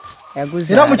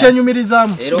era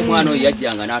mukyenyumirizaamu era omwana oyo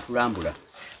yajjanga n'atulambula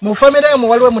mu famire emu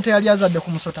waliwo muto yali azadde ku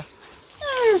musota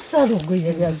Ssaalongo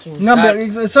yeyazuuka ngambe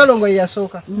Ssaalongo ye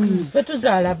yasooka ffe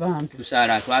tuzaala bantu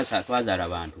twazaala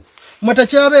bantu mwe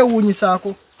tekyaba ewuunyisaako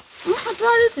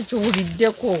twali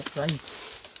tukiwuliddeko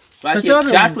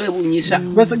kyatwewuunyisa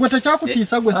gwe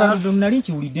tekyakutiisa gwe nali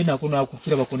nkiwulidde nako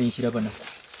nakukirabako nenkiraba nako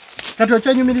kati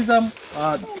okyenyumirizamu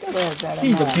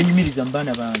kiyinza okyenyumiriza mu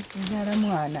baana bange nzala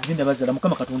mwana genda bazala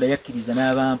Mukama Katonda yakkiriza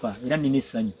n'abampa era nina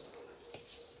essanyu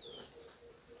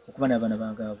okuba n'abaana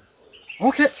bange abo.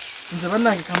 Okay, nze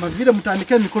bannange kambavire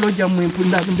mutandike emikolo gyammwe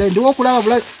ndiwo okulaba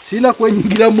bulabi sirina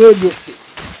kwenyingiramu ebyo.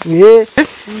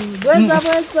 Bweza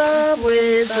bweza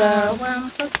bweza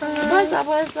wamukasa bweza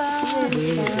bweza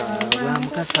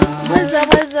wamukasa bweza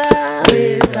bweza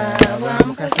bweza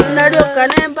wamukasa nalyoka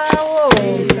nembawo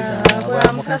bweza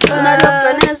wamukasa nalyoka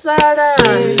nensala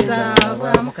bweza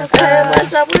wamukasa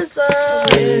bweza bweza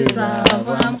bweza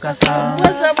wamukasa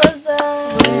bweza bweza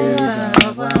bweza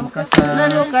wamukasa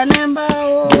nalyoka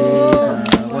nembawo bweza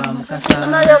wamukasa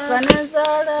nalyoka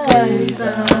nensala bweza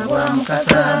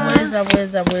wamukasa bweza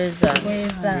bweza bweza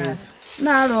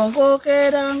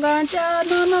nalongokera nga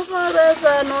nkyano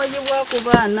nokolweza noyibwa ku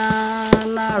baana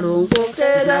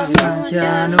nalongokera nga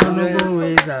nkyano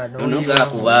nokolweza noyibwa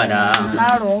ku baana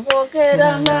nalongokera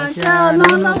nga nkyano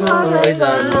nokolweza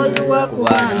noyibwa ku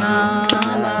baana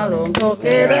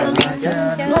nalongokera nga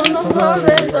nkyano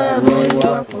nokolweza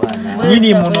noyibwa ku baana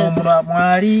nyini muno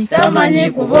mwali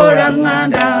tamanyi kubola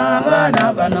nganda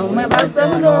abaana bano mwe baze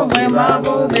muno mwe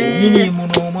mabobe nyini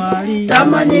muno mwali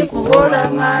tamanyi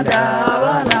kubola nganda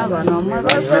abaana bano mwe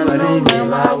baze muno mwe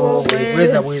mabobe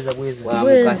bweza bweza bweza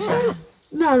wamukasa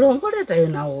nalongoletayo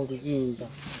nawo oluyimba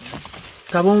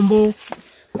Kabombo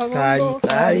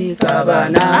kali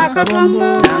kabana akabombo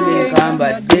nange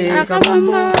nkambadde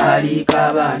akabombo kali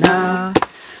kabana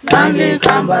nange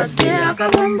nkambadde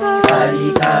akabombo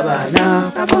kali kabana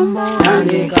akabombo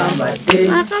nange nkambadde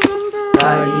akabombo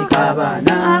kali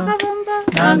kabana akabombo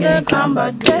nange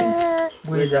nkambadde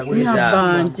bweza bweza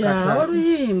banja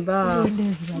oluyimba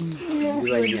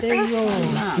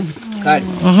kali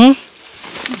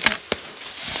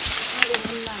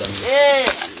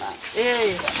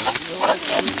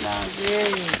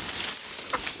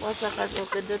Wasswa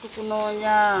katookedde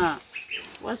tukunoonya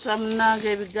Wasswa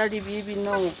munange ebigali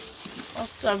biibino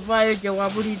Wasswa vaayo gye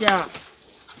wabulira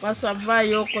Wasswa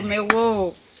vaayo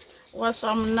okomewo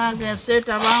Wasswa munange ensi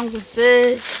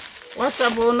etabanguse Wasswa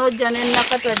bw'onojja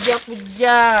n'ennakata ajja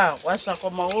kujja Wasswa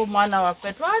komawo omwana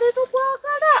waffe twali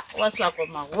tukwagala Wasswa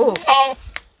komawo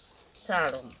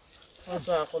Salom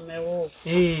Wasswa akomewo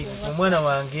omwana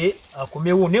wange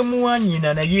akomewo ne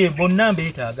muwanyina naye bonna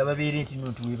mbeetaaga babeere nti nno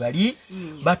nti we bali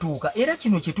batuuka era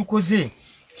kino kye tukoze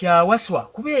kya Wasswa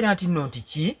kubeera nti nno nti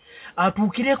ki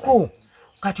atuukireko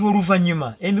kati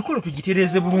oluvannyuma emikolo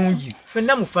tugitereeze bulungi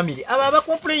ffenna mu famire abo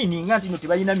abakomplaininga nti nno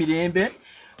tebalina mirembe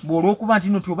bw'olwokuba nti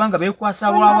nno ti obanga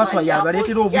beekwasa bwa Wasswa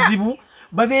yabaleetera obuzibu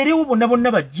babeerewo bonna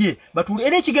bonna bajje batuule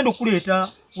era ekigenda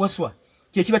okuleeta Wasswa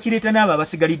kyekiba kireeta n'abo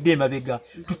abasigalidde emabega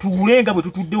tutuule nga bwe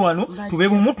tutudde wano tube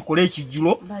bumu tukole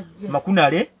ekijjulo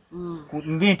makunale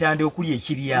ng'entande okuli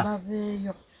ekibya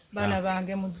baana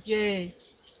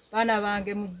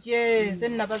bange mujje nze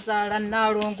nabazaala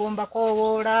Nalongo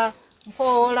mbakowoola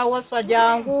nkowoola Wasswa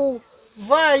jangu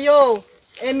vaayo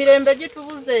emirembe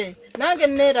gitubuze nange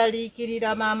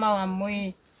neeraliikirira maama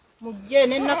wammwe mujje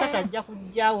nennakata ajja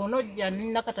kujja onojja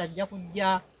nennakata ajja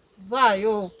kujja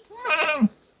vaayo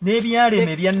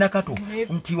n'ebyalema ebya Nakato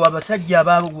nti abasajja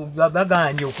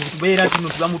baganye okubeera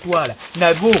nti tibamutwala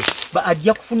nabo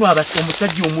ajja kufuna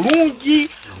omusajja omulungi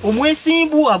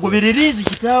omwesimbu agobererezi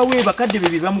kitaawe bakadde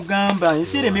be bamugamba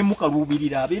ensi ereme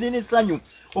kaluubirira abeere n'essanyu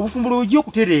obufumbulo ojja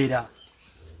okutereera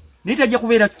naye tajja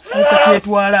kubeera kufuuka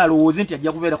kyetwala alowooze nti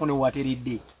ajja kubeerako ne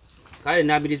wateredde kale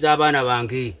nabiriza abaana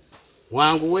bange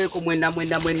wanguweeko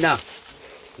mwenna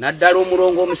naddala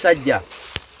omulongo omusajja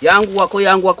yanguwako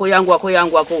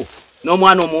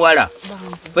n'omwana omuwala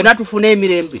ffena tufune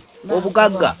emirembe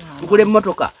obugagga tugule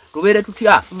emmotoka tubeere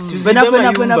tutya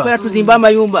ffena tuzimbe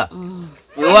amayumba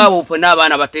wewaabo ffena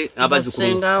abaana bate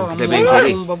abazzukulu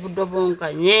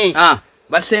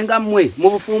basenga mmwe mu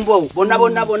bufumbo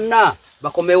bonna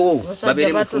bakomewo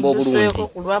babeere mufumbo obulungi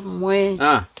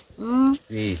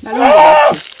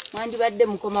mwandibadde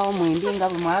mukomawo mwembi nga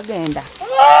bwe mwagenda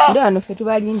ndi wano ffe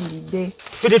tubalindiridde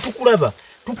ffe tetukulaba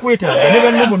tukwetaaga ne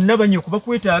banno bonna banyo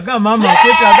kubakwetaaga maama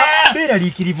akwetaaga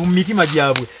beeraliikirivu mu mitima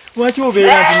gyabwe lwaki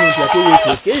obeera nti nti ate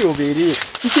weeteeke obeere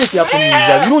kiki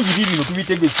ekyakunyiiza birungi bibino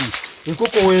tubitegeki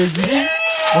enkoko weeziri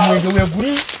omwenge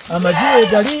weeguli amagi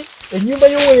weegali ennyumba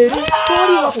y'oweeri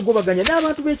twali bakugobaganya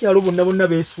n'abantu b'ekyalo bonna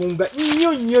beesunga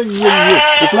nnyo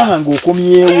okulaba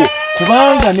ng'okomyewo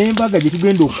kubanga n'embaga gye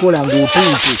tugenda okukola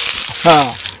ng'otuuse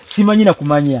simanyi na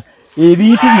kumanya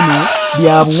ebintu bino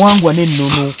bya buwangwa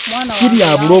n'ennono si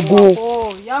bya bulogo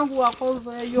yangu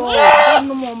wakozeeyo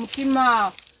tanuma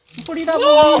omutima mpulira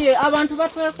buye abantu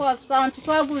batwekwasa nti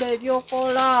twagula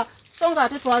ebyokola so nga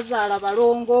ate twazaala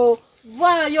balongo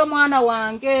Vaayo mwana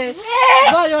wange.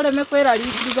 Vaayo oleme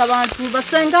kweraliikiriza abantu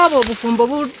basenga abo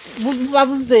obufumbo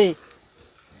babuze.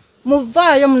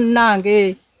 Muvaayo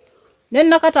munnange. Ne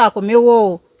Nakata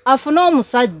akomewo. Afuna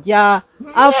omusajja.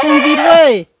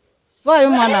 Afumbirwe. Vaayo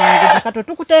mwana wange. Nakato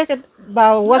tukuteke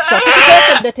ba Wasswa.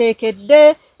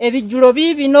 Tukutekedde. Ebijjulo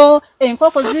bibino.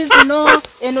 Enkoko zizino.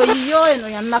 Eno yiyo. Eno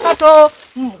ya Nakato.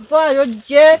 Vaayo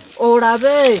je.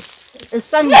 Olabe.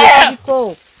 Essanyu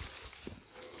kuliko.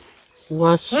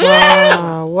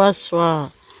 Wasswa.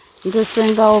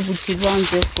 Ngesenga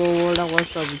obukibanze kowola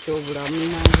Wasswa bukyobula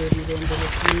munange emirembe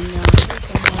kumina.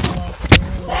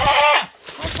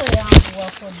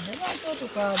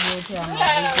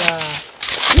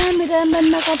 Namirembe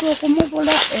Nakati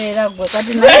okumubula era gwe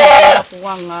kati naye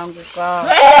kuwanganguka.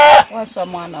 Wasswa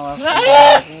mwana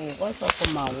wafuwangu. Wasswa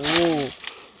komawo.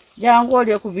 Jangu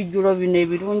olye ku bijjulo bino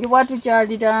ebirungi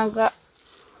bwatukyaliranga.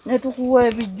 Netukuwa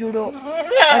ebijjulo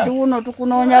kati wuno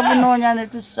tukunoonya bunoonya ne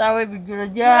tussaawo ebijjulo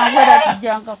jangu era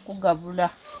tujjanga kugabula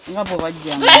nga bwe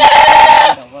bajjanga.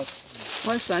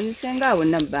 Wasswa nsenga abo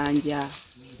nabbanja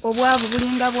obwavu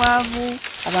bulinga bwavu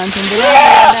abantu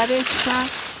mbulabeeka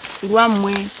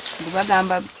lwammwe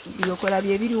ngubagamba byokola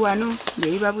bye biri wano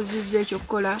byebibabuzizza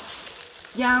ekyokukola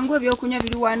jangu ebyokunywa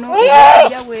biri wano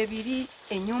ebyokulya weebiri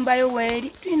ennyumba yo weeri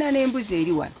tulina n'embuzi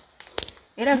eri wano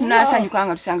era tunasanyuka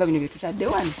nga tusanga bino bye tutadde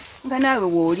wano nga naawe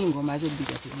wooli ng'omaze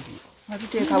obbija tebiri nga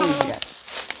tuteekawo ebirala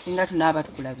singa tunaaba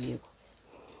tukulabyeko.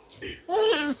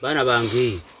 Baana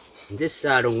bange nze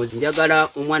Ssaalongo njagala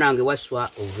omwana wange Wasswa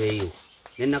oveeyo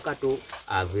ne Nakato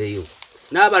aveeyo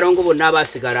n'abalongo bonna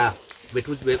abaasigala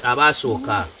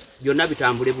abaasooka byonna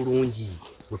bitambule bulungi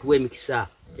mutuwe emikisa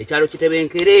ekyalo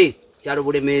kitebenkere kyalo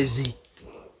bulemeezi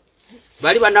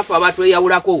bali bannaffe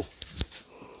abatweyawulako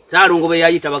Ssaalongo be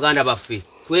yayita baganda baffe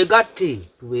twegatte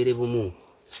tubeere bumu.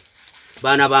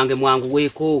 Baana bange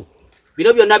mwanguweeko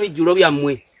bino byonna bijjulo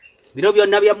byammwe bino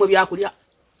byonna byammwe byakulya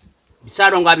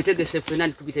Ssaalongo abitegese ffenna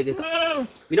ntitubitegeka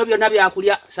bino byonna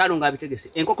byakulya Ssaalongo abitegese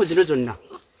enkoko zino zonna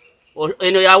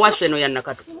eno ya Wasswa eno ya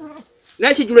Nakato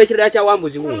n'ekijjulo ekirala kya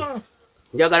Wambuzi wuno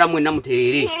njagala mwenna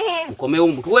mutereere mukomewo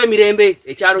mutuwe emirembe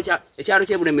ekyalo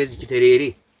ky'ebulemeezi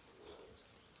kitereere.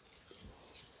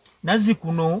 Nazzi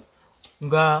kuno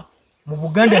nga mu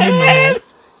Buganda n'ennono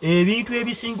ebintu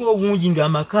ebisinga obungi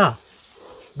ng'amaka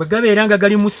bwe gabeera nga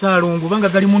gali mu Ssaalongo oba nga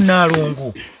gali mu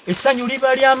Nnaalongo essanyu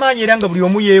liba ly'amaanyi era nga buli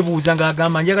omu yeebuuza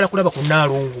ng'agamba njagala kulaba ku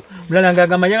Nnaalongo mulala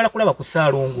ng'agamba njagala kulaba ku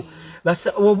Ssaalongo.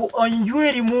 Enju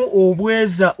erimu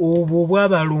obweza obwo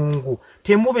obw'abalongo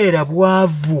temubeera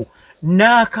bwavu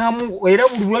n'akamu era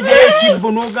buli lwajjayo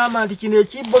ekibbo n'ogamba nti kino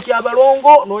ekibbo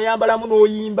ky'abalongo n'oyambalamu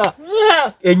n'oyimba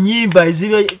ennyimba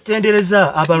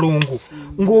ezitendereza abalongo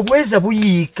ng'obweza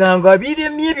buyiika nga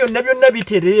biremye byonna byonna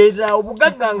bitereera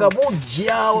obugagga nga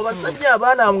bujja abasajja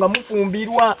abaana nga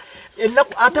mufumbirwa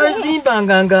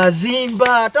atazimbanga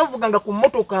ng'azimba atavuganga ku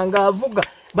mmotoka ng'avuga.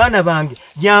 Baana bange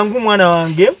jangu mwana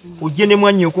wange ojje ne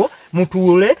mwannyoko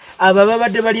mutuule abo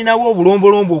babadde balinawo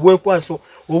obulombolombo obwekwaso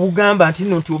obugamba nti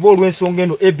nno nti oba olw'ensonga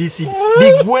eno ABC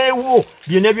bigwewo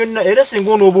byonna byonna era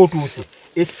singa onooba otuuse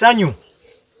essanyu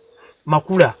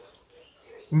makula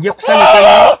nja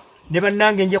kusanyuka ne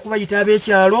bannange nja kubayita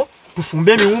ab'ekyalo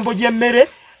tufumbe emiwumbo gy'emmere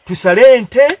tusale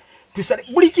ente tusale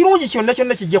buli kirungi kyonna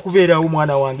kyonna kijja kubeerawo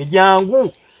mwana wange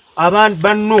jangu abantu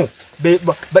banno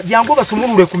jangu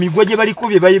basumulule ku migwa gye baliko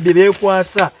bye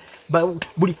beekwasa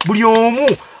buli omu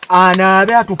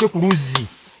anaabe atuuke ku luzzi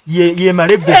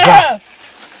yemale eggoga.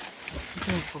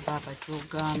 Kituufu baba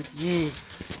kyogambye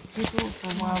kituufu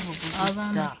bwavu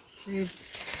buzita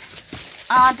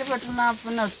ate bwe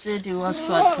tunaafuna ssente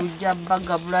Wasswa tujja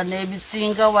bagabula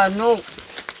n'ebisinga wano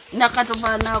Nakato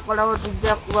baanaakolawo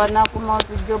tujja banaakomawo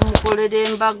tujja omukolera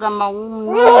embaga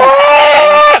mawunnyo.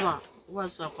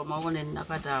 Wasswa komawo ne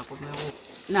Nakato akomewo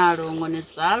Nnaalongo ne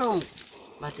Ssaalongo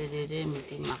baterere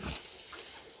emitima.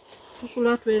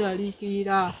 Tusula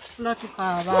tweraliikirira tusula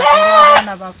tukaaba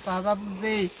abaana baffe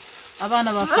ababuze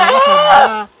abaana baffe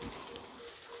abatadda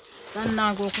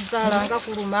bannange okuzaala nga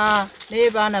kuluma naye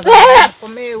baana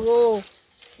bakomeewo.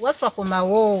 Wasswa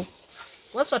komawo.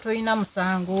 Wasswa toyina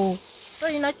musango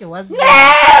toyina kyewazza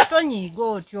tonyiiga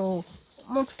otyo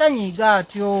omuntu tanyiiga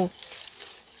atyo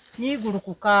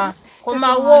nyiigulukuka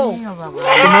komawo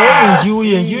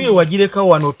enjuye wagireka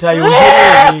wano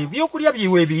tayongerere byokulya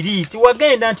byiwe biri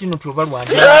tiwagenda nti no tuba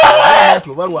lwanjala nti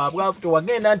oba lwabwavu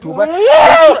tiwagenda nti oba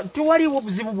tewaliwo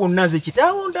obuzibu bwonna nze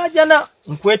kitaawo ndajana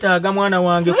nkwetaaga mwana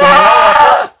wange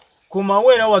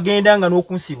komawo era wagenda nga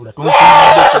n'okunsibula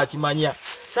tonsibula sakimanya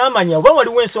saamanya oba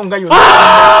waliwo ensonga yonna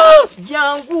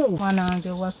jangu mwana wange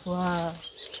Wasswa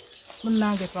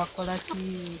munnange twakola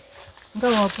ki nga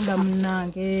wapula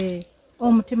munnange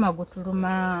omutima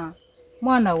gutuluma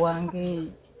mwana wange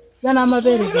yana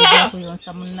amabeere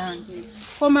gakuyonsa munnange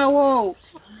komawo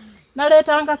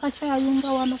naleetanga kakyayinga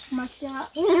wano ku makya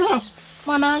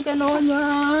mwanange noonywa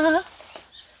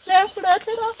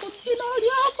nenkuleetera ku ddino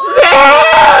lyako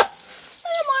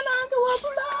mwanange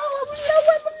wabulira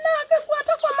we munnange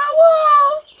kwata komawo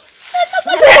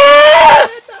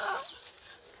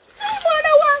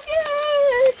mwana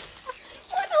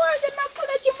wange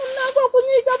nakole kimunnange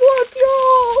okunyiga bwotyo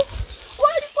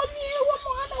walikomyewo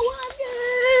mwana wange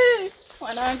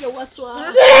mwanange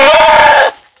Wasswa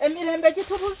emirembe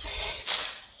gitubuze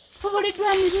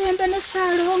tubuliddwa emirembe ne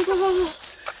Ssaalongo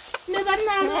ne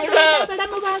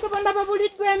bannabalamu bange bonna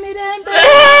babuliddwa emirembe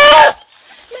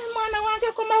ne mwana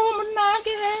wange komawo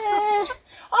munnange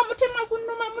omutima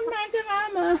gunnuma munnange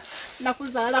maama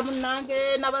nakuzaala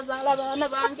munnange nabazaala baana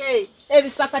bange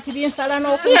ebisakati binsala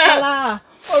n'okunsala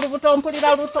olubuto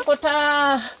mpulira lutokota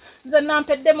nze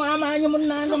nampeddemu amaanyi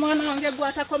munnange mwana wange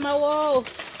gwatakomawo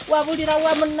wabulira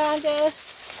wa munnange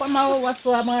komawo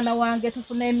Wasswa mwana wange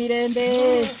tufune emirembe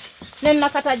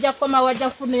nenakatajja komawo ajja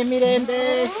kufuna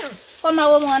emirembe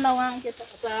komawo mwana wange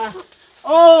tata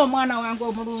mwana wange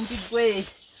omulungi gwe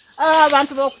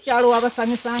abantu b'okukyalo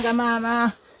wabasanyusanga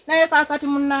maama naye kakati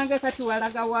munnange kati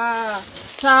walaga wa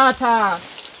taata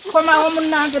komawo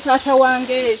munnange taata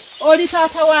wange oli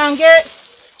taata wange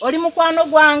oli mukwano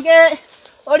gwange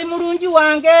oli mulungi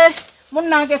wange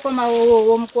munnange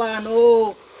komawo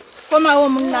omukwano komawo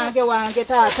munnange wange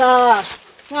taata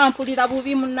mwampulira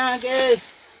bubi munnange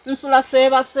nsula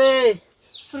seebase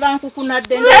nsula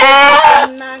nkukunadde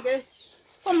munnange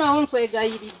komawo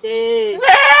nkwegayiridde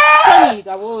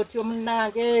tonyiiga bwotyo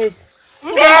munnange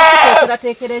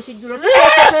tekeratekera ekijjulo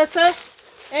tuteeseteese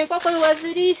enkoko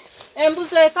weziri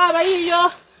embuzi ekaaba yiyo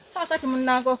kakati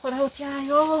munnange okola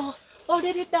otyayo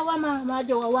oliridda wa maama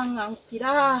gye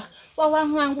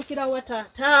wawaŋŋangukira wa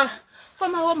taata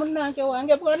komawo munnange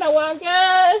wange mwana wange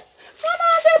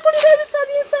mpulira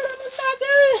ebisabinsala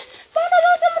munnange baana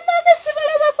bange munnange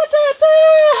sibalabako taata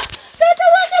taata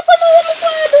wange komawo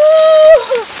mukwano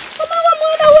komawo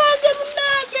mwana wange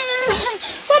munnange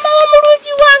komawo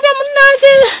mulungi wange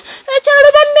munnange ekyalo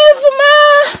banneevuma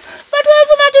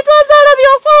batwevuma titwazaala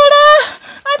byokoola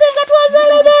ate nga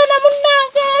twazaala baana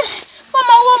munnange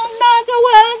komawo munnange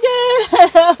wange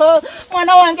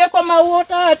mwana wange komawo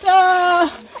taata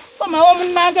komawo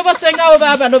munnange basengawo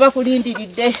baabano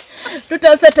bakulindiridde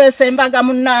tuteeseteese embaga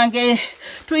munnange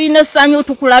tuyina essanyu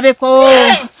tukulabeko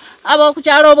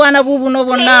ab'okukyalo obwana buubuno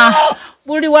bonna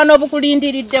buli wano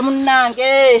bukulindiridde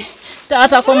munnange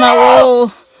taata komawo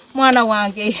mwana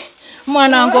wange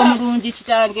omulungi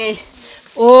kitange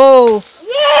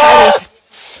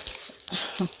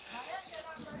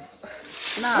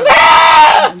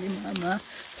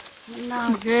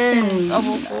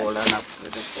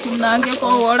Nange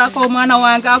kowoolako omwana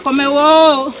wange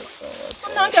akomewo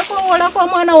nange kowoolako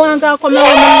omwana wange akomewo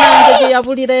munnange gye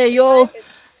yabulira eyo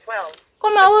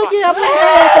komawo gye yabulira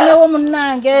eyo akomewo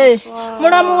munnange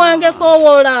mulamu wange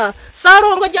kowoola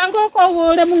Ssaalongo jange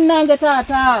okowoole munnange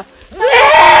taata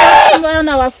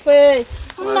mwana waffe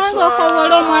munnange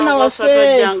okowoole omwana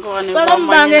waffe balamu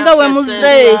bange nga we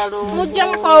muzze mujje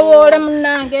mukowoole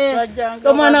munnange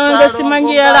omwana wange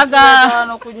simanyi yalaga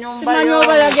simanyi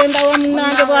oba yagenda wa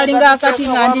munnange bwalinga akati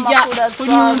nga njija ku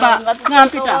nyumba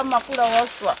ngampita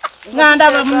nga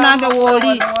ndaba munnange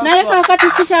wooli naye kakati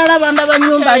sikyalaba ndaba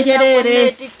nyumba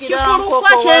njereere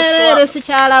kifulukwa kyereere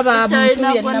sikyalaba muntu yenna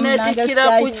munnange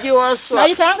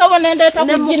nayitanga bo nendeeta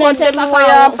ku jji nenteekako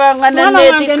mwana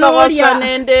wange n'olya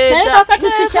naye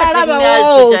kakati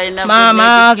sikyalabawo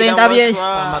maama nze ndabye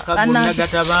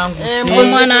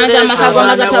omwana wange amaka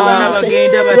gonna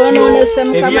gatabanguse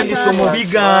ebyendisomo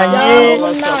biganye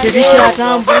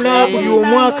tebikyatambula buli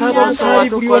omwaka abakali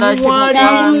buli omumwali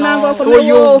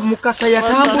oyo mukasa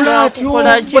yatambula atyo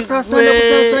batasana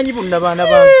busasanyi bonna baana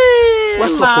bange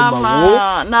Wasswa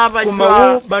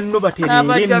komawo banno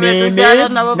baterere emmeme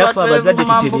naffe abazadde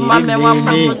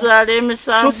tuterere emmeme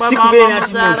so si kubeera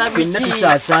nti ffenna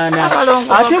tusaasaana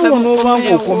ate ng'onooba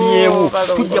ng'okomyewo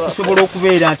tujja kusobola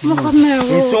okubeera nti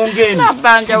ensonga eno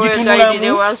tugitunulamu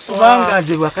kubanga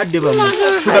nze bakadde bammwe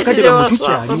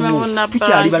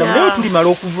tukyali balamu naye tulimala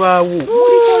okuvaawo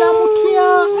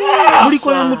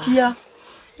mulikola mutya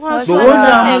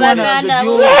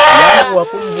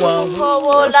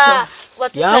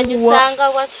watusanyusanga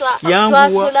Wasswa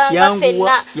twasulanga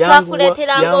ffenna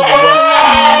twakuleeteranga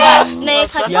obunyamwanga naye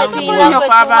kati tetuyina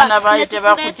abaana baite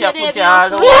bakutya ku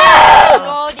kyalo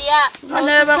n'olya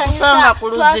naye bakusanga ku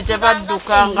luzzi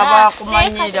tebadduka nga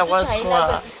bakumanyira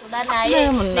Wasswa tutambula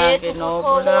naye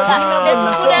netukukobola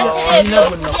netukuleetera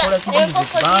ebyokulya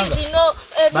enkoko zino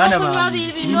ebyokunywa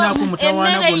bibino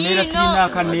emmere yino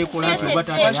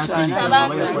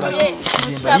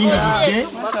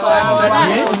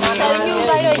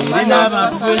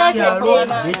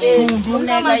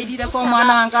negayireko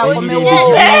omwana wange akomewo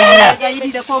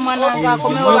negayireko omwana wange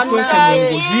akomewo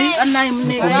annaye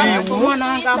munegayireko omwana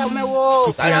wange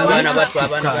akomewo abaana batu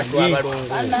abalungu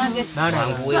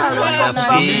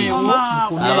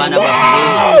abaana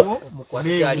bakubeewo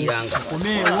wakukyaliranga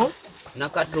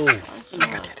nakato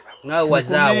nawe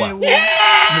wazaawa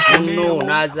muno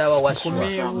nazaawa Wasswa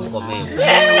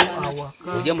mukomeewo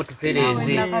ojje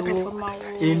mututereeze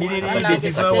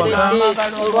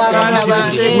olw'abaana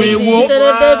bange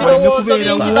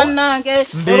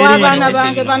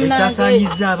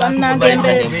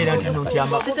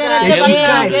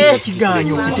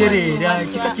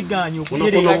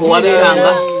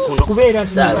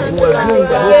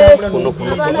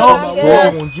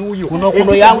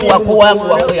kuno yanguwako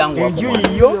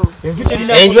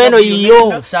enju eno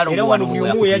yiyo era wano buli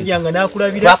omu yajjanga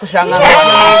n'akulabira bakusanga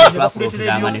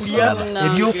bakuleetera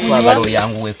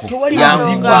ebyokunywa tewali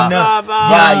muzibwana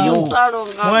jaayo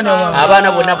mwana wange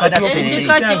abaana bonna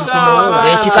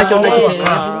ekika kyonna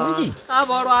kiseera bulungi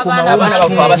abaana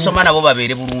bafe abasoma nabo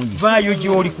babeere bulungi vaayo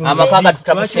gy'oli amaka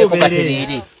gatutabuseeko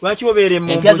gatereere lwaki obeere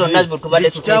empya zonna tubadde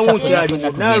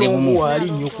kitawukyaliwo naalongo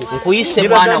waali nnyoko nkuyise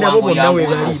mwana wange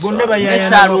bonna bali bonna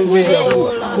esaalongo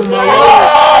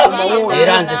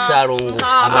era nze Saalongo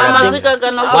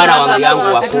mwana wange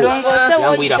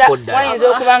yanguwirako ddala wayinza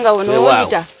okuba nga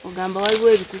wonoowuyita ogamba waliwo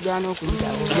ebikugaana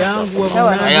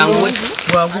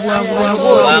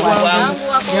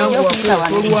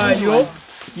okuyitaolwayo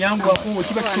yanguwako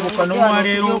kiba kisoboka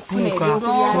n'olwaleero otuuka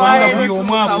kubanga buli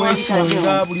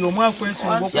omu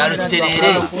akwesonga kyalo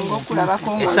kitereere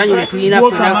essanyu lyetulina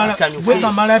gwe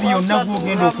kamala byonna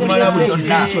gwogenda okumala buli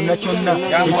kizibu kyonna kyonna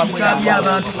ekikaabya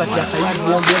abantu kati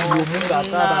akayibombe buli omu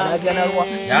ng'akaaba alabya nalwa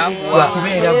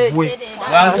lwakubeera ggwe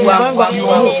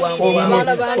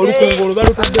olukongolo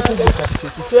balutaddeku gwe kati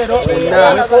kyekiseera obeere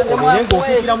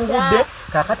ng'otuukira mu budde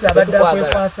kakati abadde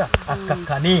akwekwasa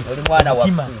akakkane oli mwana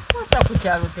mutima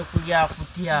kukyalo tekulya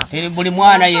kutya teri buli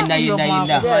mwana yenna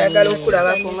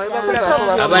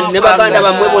ne baganda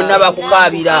bammwe bonna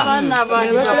bakukaabira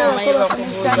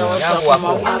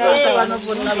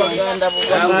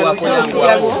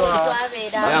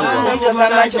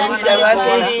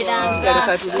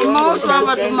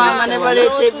batumanga ne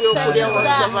baleeta ebyokulya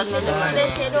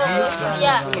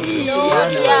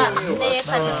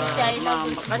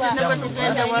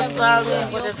batugenda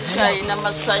wasaalwengo tetukyalina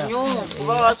masanyu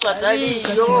kuba Wasswa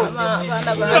taliyo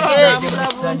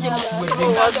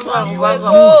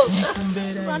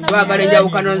twagala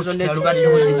enjawukano zonna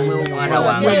ezibaddewo zigumewo mwana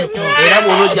wange era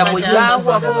bw'onojja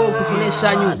mujanguwako tufune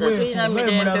essanyu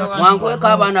mwanguweko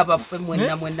abaana baffe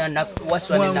mwenna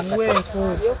Wasswa ne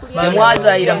Nakato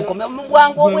temwazaayira mukome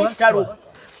mugwangu omw'ekitalo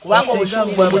kubanga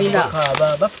obusuulu bwe mulina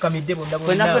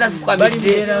fenna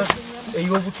tufukamidde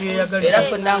era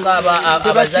fenna nga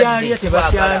abazadde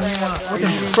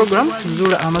program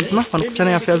Zula Amazima wano ku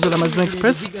channel yaffe ya Zula Amazima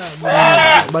Express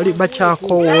bali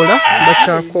bakyakowoola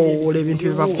ebintu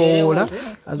byebakoowoola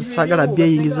azisagala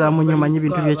byeyingizaamu nnyo manyi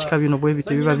ebintu byekika bino bwe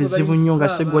bito biba bizibu nnyo nga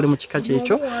segole mu kika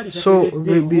kyekyo so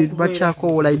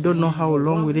bakyakowoola I don't know how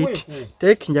long will it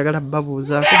take njagala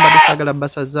babuuzaako mbadde saagala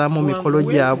basazaamu mikolo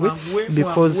gyabwe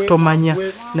because tomanya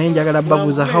naye njagala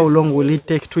babuuza how long will it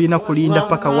take tulina kulinda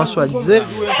paka Wasswa ajje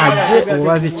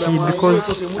oba biki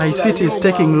because I see it is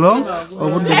taking long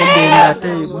obudde budde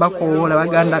ate bakoowoola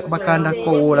bakanda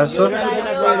koowoola so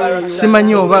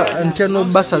simanyi oba ntya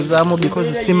n'obasazaamu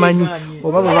because simanyi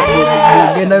oba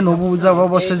bwogenda n'obuuza oba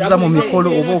bosezza mu mikolo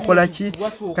oba okola ki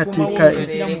kati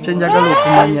kyenjagala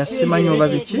okumanya simanyi oba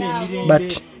biki but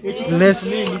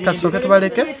let's kasooke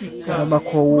tubaleke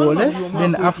bakowoole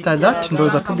then after that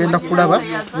ndowooza tugenda kulaba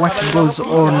what goes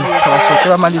on kabasooke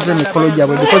bamalize emikolo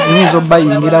gyabwe because nyinza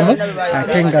obbayingiramu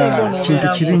ate nga kintu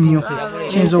kibi nnyo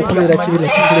kiyinza okubeera kibi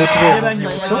nekituleetera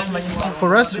obuzibu so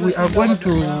for us we are going to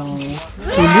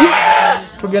live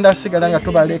tugenda sigala nga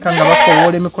tubaleka nga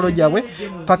bakowoola emikolo gyabwe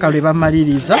paka lwe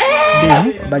bamaliriza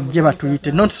then bajje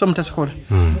batuyite not so mutasokola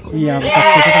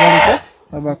bakatubaleke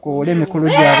bakoowoola emikolo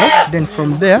gyabwe then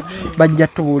from there bajja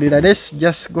tubuulira let's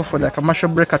just go for the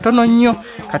commercial break katono nnyo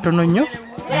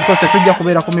because tetujja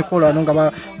kubeera ku mikolo ano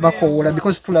nga bakoowoola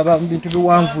because tulaba bintu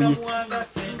biwanvuye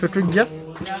tetujja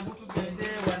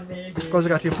because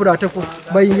kati mpula ate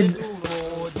bayingidde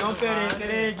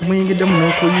muyingiddemu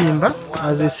n'okuyimba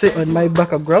as you see on my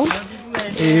background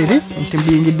eri nti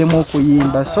mbiyingiddemu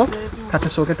okuyimba so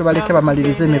katusooke tubaleke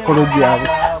bamalirize emikolo gyabwe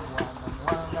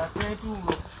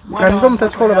Can you come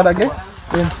test follow that again?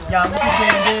 Yangu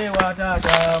tugende wa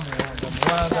tata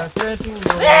muwanga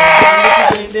setulo. Yangu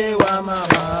tugende wa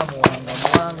mama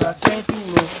muwanga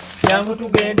setulo. Yangu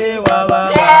tugende wa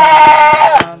baba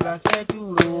muwanga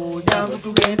setulo. Yangu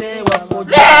tugende wa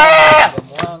koja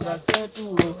muwanga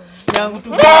setulo. Yangu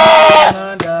tugende wa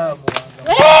nanda muwanga.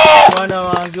 Mwana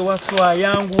wange Wasswa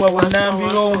yangu wa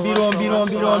nambiro mbiro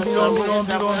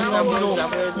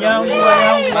yangu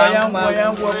akoma.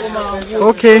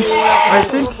 Okay, I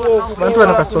think bantu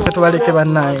bano kasooke tubaleke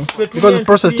bannaye because the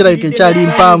process kirabika ekyali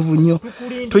mpanvu nnyo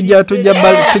tujja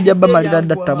bamalira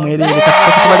ddatta mwerere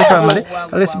kasooke tubaleke bamale.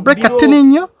 Let's break at 10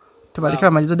 nnyo tubaleke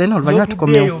bamalize then oluvannyuma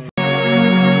tukomyewo.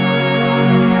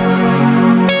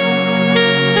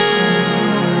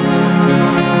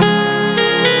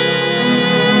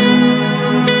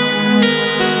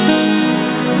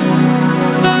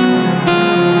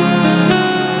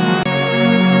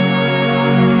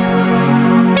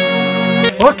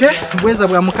 Okay, bweza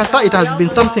bwa mukasa, it has been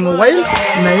something a while.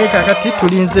 Naye kakati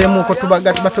tulinzeemu ko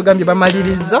batugambye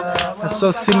bamaliriza,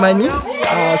 so simanyi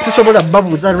sisobola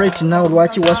babuuza right now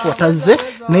lwaki Wasswa tazze,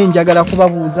 naye njagala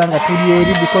kubabuuza nga tuli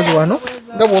eri because wano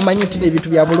nga bw'omanyi nti ebintu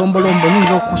bya bulombolombo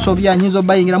nyinza okusobya nyinza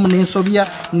obayingiramu n'ensobya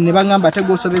ne bagamba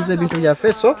tegosobeza ebintu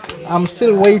byaffe, so I'm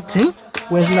still waiting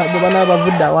bwe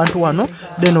banaabavudde awantu wano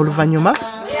then oluvannyuma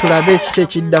tulabe ekiki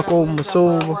ekiddako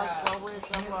musobo.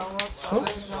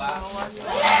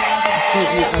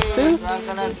 We are still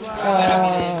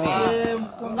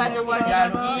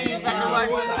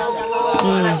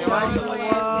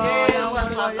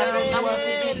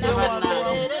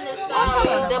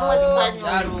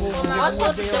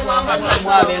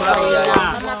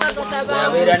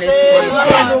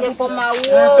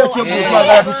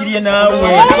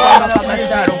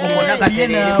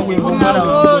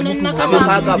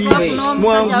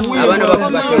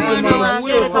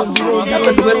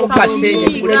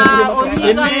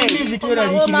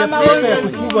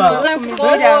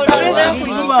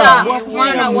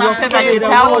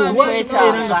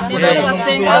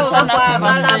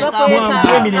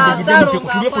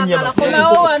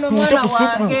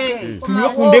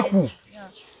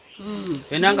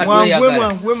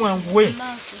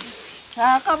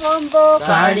Akabombo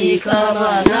kali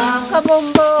kabana,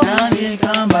 akabombo nange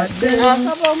nkambadde,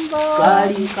 akabombo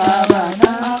kali kabana,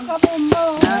 akabombo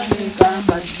nange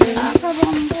nkambadde,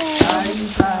 akabombo kali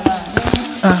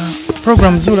kabana.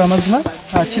 Program zula mazima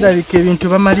kirabika ebintu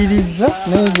bamaliriza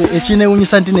naye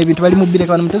ekinewunyisa nti n'ebintu bali mu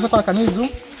bireka wano muteso kwa kanizu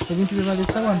ebintu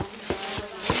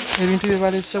bye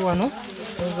baletse wano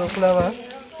oza okulaba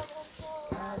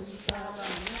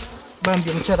bambi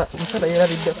omukyala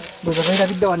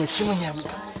yerabidde wano essimu nyabwe.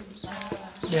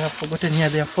 They have forgotten here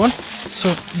their phone, so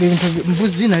bintu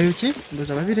mbuzi nayo ki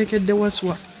ndoza babirekedde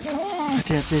Wasswa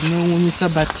kati ate newunyisa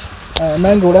but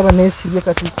nange olaba nesibye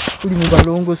kati tuli mu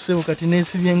balongo sebo kati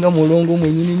nesibye nga mulongo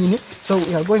mwenyini, so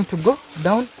we are going to go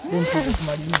down then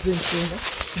tumalirize ensonga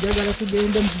njagala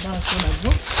tugende mu maaso nazo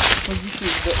because this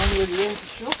is the only way we want to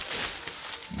show.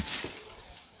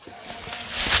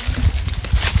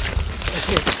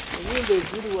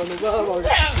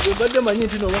 Mbadde manyi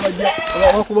nti nobamajja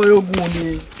bakubayo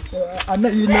ogundi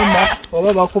anayinama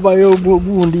oba bakubayo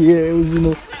ogundi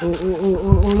zino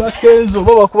oba kenzo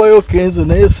oba bakubayo kenzo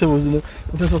naye sebo zino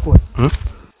utasokola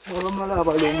olomala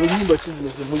abalongo nyimba kizino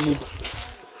zemuyimba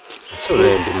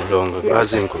solendi mulongo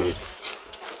bazinkubiri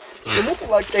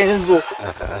mukuba kenzo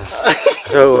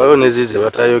waliwo nezize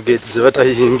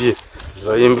batayimbye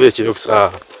zibayimbye ekiro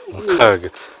kusaa mukaaga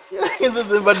Enzo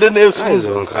zembadde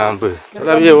nesuuza nkambwe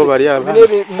talabyewo bali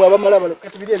abantu mwabamala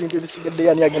kati biri ebintu ebisigadde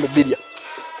yani agenda birya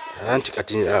anti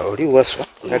kati oli Wasswa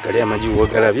ngagali amagi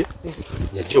wogalabye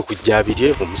yajja okujja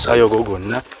abirye omusaayi ogwo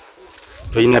gwonna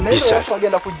toyina bisa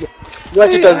agenda kujja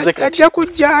lwaki tazze kati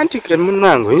akujja anti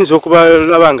kemunange oyinza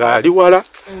okubalaba nga ali wala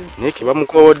naye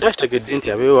kebamukoodda kitegedde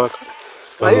nti abeewaka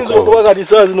ayinza okuba kati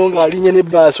saa zino ng'alinye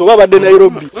n'ebbaasi oba abadde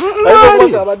Nairobi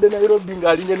abadde Nairobi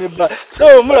ng'alinye n'ebbaasi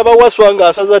so mulaba Wasswa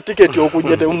ng'asaza tiketi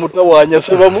okujja temumutawaanya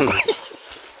sebamu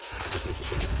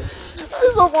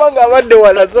ayinza okuba ng'abadde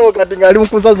wala sebo kati ng'ali mu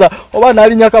kusaza oba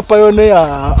n'alinya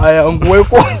kapayoneya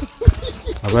ayanguweko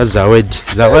aba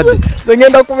zawadde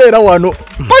ngenda kubeera wano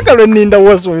paka lwe nninda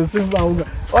Wasswa esimbawuga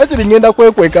wakiri ngenda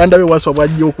kwekweka ndabe Wasswa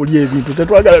bwajja okulya ebintu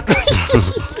tetwagala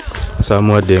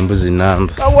samuwadde embuzi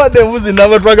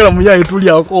namba twagala muyayi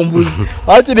tulyako mbuzi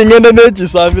akiri ngenda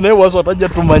n'ekisambi naye Wasswa tajja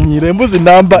tumanyiire embuzi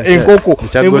namba enkoko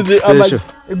embuzi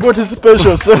goti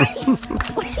special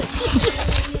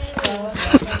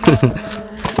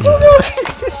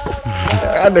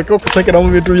andeke okusekera mu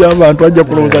bintu by'abantu ajja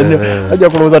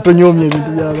kulowooza tonyoomya ebintu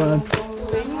by'abantu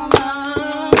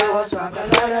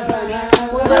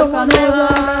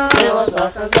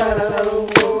kazala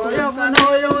balongo olyoka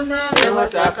noyonza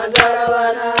Wasswa kazala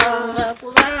bana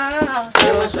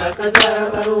Wasswa kazala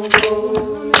balongo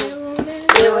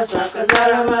Wasswa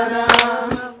kazala bana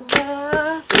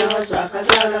Wasswa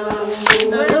kazala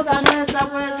balongo olyoka noyonza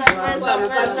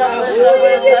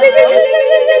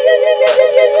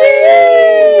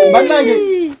Bannange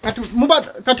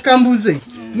kati kambuze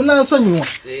munansonyiwa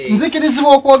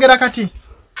nzikirizibwa okwogera kati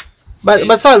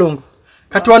basalongo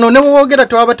kati wano ne woogera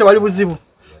tewaba tewali buzibu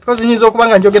because nyinza okuba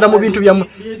nga njogera mu bintu byammwe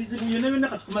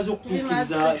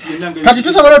kati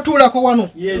tusobola otuulako wano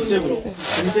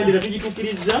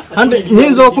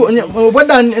nyinza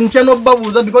obwedda ntya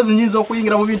n'obabuuza because nyinza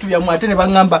okuyingira mu bintu byammwe ate ne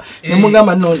baŋŋamba ne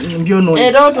mugamba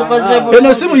mbyonoonya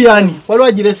eno simu yaani waliwo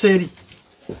agiresa eri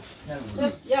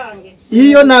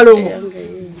iyo nalongo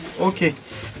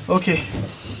okay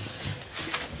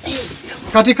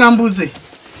kati kambuze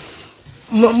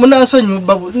munansonyi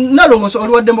babu nalongo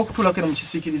oliwaddemba okutuulako eno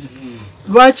mukisikirize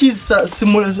lwaki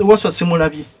Wasswa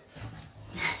simulabye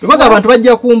because abantu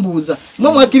bajja kumbuuza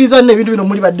mwe mwakkiriza nno ebintu bino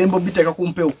muli baddemba obiteeka ku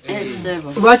mpewo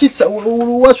lwaki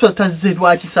Wasswa tazze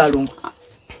lwaki Saalongo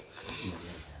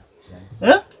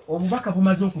obubaka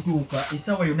bumaze okutuuka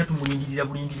essaawa yonna tumulindirira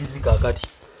bulindirizi kaakati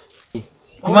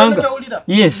kubanga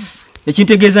yes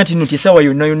ekintegeeza nti nti essaawa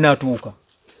yonna atuuka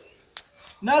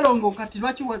nalongo kati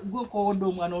lwaki gwekowodde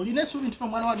omwana olina essuubi nti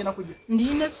omwana wagenda kujja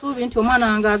ndina essuubi nti omwana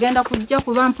wange agenda kujja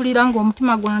kuba mpulira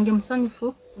ng'omutima gwange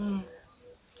musanyufu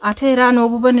ate era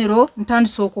n'obubonero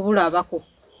ntandise okubulabako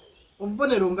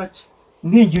obubonero ngaki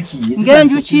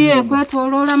ng'enjuki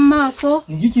ekwetooloola mu maaso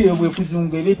enjuki eyo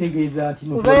bwekuzunga ebeetegeeza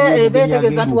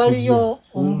nti waliyo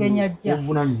omugenyi ajja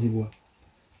obuvunanyizibwa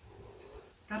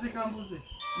kati kambuze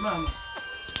maama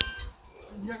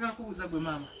njagala kubuuza gwe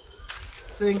maama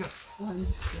senga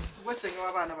wesenga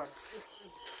w'abaana bano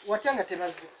watya nga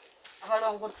tebazze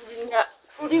abalongo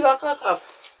tuli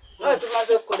bakakafu naye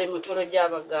tumaze okukola emikolo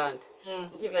gy'Abaganda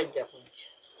nti bajja kujja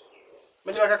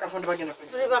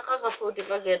tuli bakakafu nti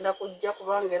bagenda kujja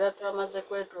kubanga era twamaze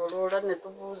kwetooloola ne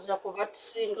tubuuza kuba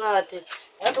tusinga ate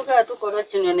era tugala tukola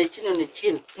kino ne kino ne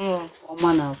kino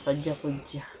omwana waffe ajja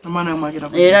kujja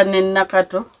era ne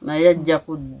Nakato naye ajja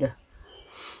kudda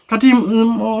kati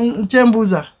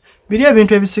kyembuuza biri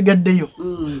ebintu ebisigaddeyo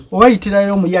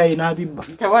owayitirayo omuyaaye n'abibba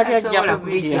tewali ajja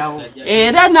kubiryawo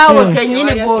era naawe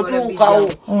kennyini bw'otuukawo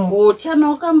otya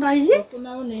n'ogamba ye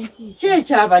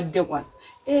kyekyabadde wano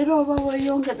era oba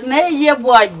weeyongera naye ye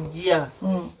bw'ajja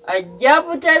ajja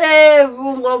butereevu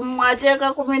ng'omwateeka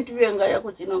ku bintu bye nga yako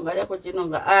kino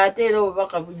nga ate era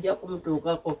obubaka bujja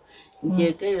kumutuukako nti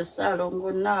ekeeyo Saalongo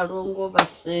Naalongo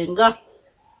basenga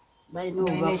balina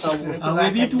obubaka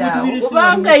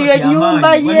kubanga eyo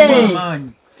ennyumba ye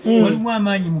waliwo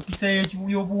amaanyi mu mpisa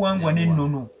y'obuwangwa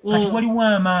n'ennono kati waliwo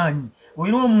amaanyi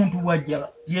olina omuntu wajja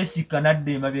yeesika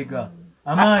n'adda emabega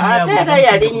ate era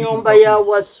yali nnyumba ya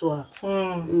Wasswa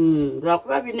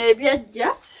lwakuba bino ebyajja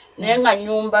naye nga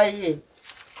nnyumba ye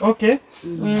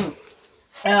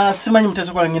simanyi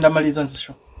muteesokola ngenda maliriza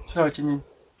nzisho sirawa kyenyini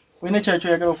olina ekyalo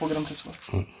kyoyagala okwogera muteesokola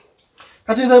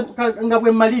kati nze nga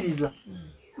bwe mmaliriza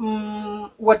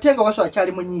watya nga Wasswa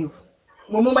akyali munyiivu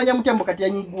mwemumanya mutyambo kati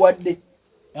yanyiggwadde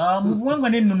mu buwangwa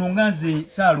n'ennono nga nze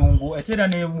Saalongo ate era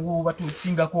ne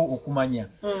batusingako okumanya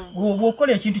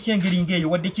bw'okola ekintu ky'engeri ng'eyo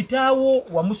wadde kitaawo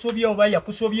wamusobya oba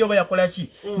yakusobya oba yakola ki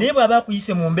naye bw'aba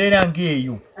akuyise mu mbeera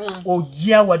ng'eyo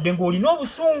ojja wadde ng'olina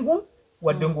obusungu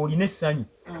wadde ng'olina essanyu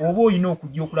oba olina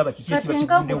okujja okulaba kiki ekiba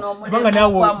kikuddewo kubanga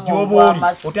naawe gy'oba oli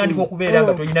otandika okubeera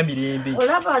nga tolina mirembe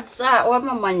olaba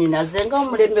wamamanyina ze nga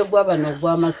omulembe gw'abano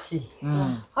ogw'amasimu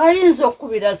ayinza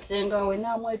okukubira ssenga we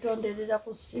n'amwetonderera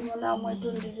ku ssimu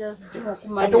n'amwetonderera ssimu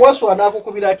okumanya ate Wasswa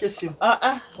n'akukubira atya essimu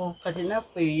kati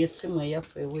naffe eyo essimu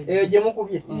eyaffe eyo gye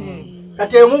mukubye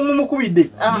kati eyo mumukubidde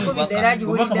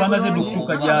obubaka bwamaze dde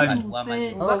okutuuka gy'ali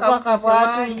obubaka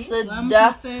bwatuuse dda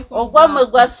ogwamwe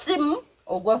gwa ssimu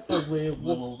ogwaffe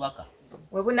bwebubaka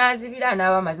we bunaazibira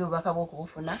n'abamaze obubaka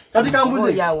bw'okubufuna kati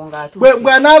kambuze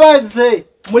bw'anaabazze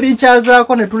muli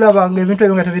nkyazaako ne tulaba nga ebintu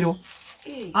ebyo nga tebiriwo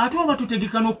ate oba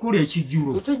tutegeka n'okukola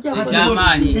ekijjulo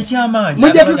ekyamaanyi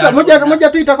mujja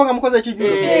tuyitako nga mukoze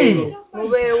ekijjulo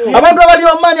abantu abali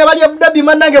omaani abali Abudabi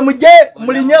mannange mujje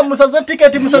mulinye musaze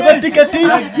tiketi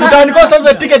mutandike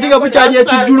osaze tiketi nga bukyali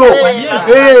ekijjulo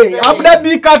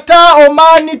Abudabi Kata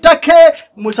Omaani Take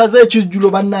musaze ekijjulo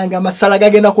bannange amasala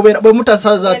gagenda kubeera bwe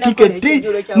mutasaza tiketi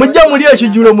mujje muli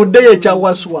ekijjulo muddeyo ekya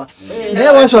Wasswa naye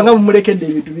Wasswa nga mumulekedde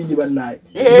ebintu bingi bannange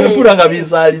empula nga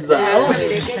binsaaliza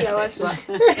Wasswa.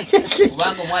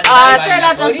 Ate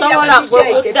era tosobola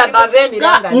kudda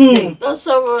mabega.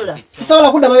 Tosobola.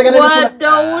 Sisobola kudda mabega wadde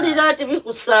owulira ati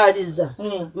bikusaaliza.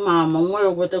 Maama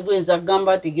omwoyo gwe teguyinza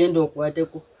kugamba ati genda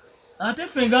okwateko. Ate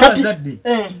ffe ng'abazadde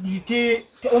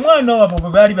omwana wabwe bwe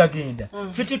baali bagenda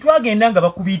ffe tetwagenda nga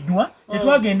bakubiddwa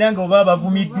tetwagenda nga oba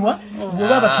bavumiddwa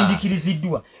oba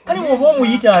basindikiriziddwa kale bw'oba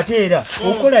omuyita ate era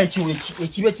okola ekyo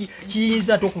ekiba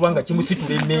kiyinza ate okuba nga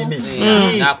kimusitula emmeeme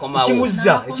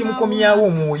kimuzza ekimukomyawo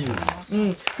omwoyo.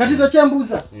 Kati ze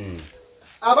kyembuuza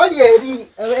abali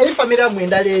eri famire yamwe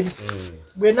endala eri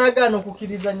bwe naagaana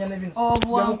okukkirizanya ne bino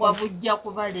obuwangwa bujja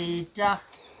kubaleeta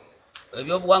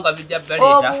ebyobuwangwa bijja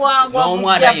baleeta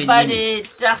n'omwana yennyini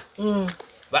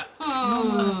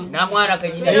namwana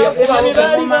kenyini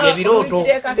ebirooto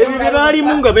ebyo bye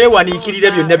baalimu nga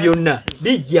beewaniikirira byonna byonna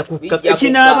bijja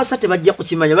ekinaabasa tebajja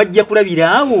kukimanya bajja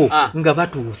kulabira awo nga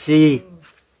batuuse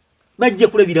bajja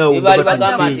kulabira awo bali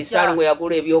bagamba nti Saalongo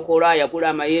yagula ebyokola yagula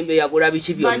amayembe yagula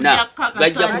biki byonna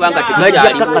bajja kubanga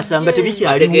tebikyaliwo nga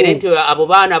tebikyaliwo nti abo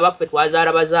baana baffe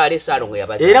twazaala bazaale Saalongo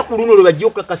yabazaala era ku luno lwe bajja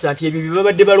okukakasa nti ebyo bye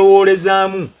babadde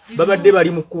balowoolezaamu babadde bali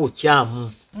mu kkubo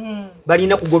kyamu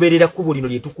balina kugoberera kkubo lino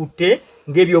lye tukutte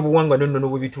ng'ebyobuwangwa nonnono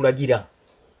bwe bitulagira.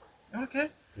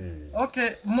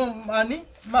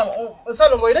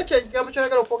 Saalongo olina ekigambo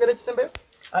kyoyagala okwogera ekisembeyo?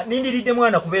 Nindiridde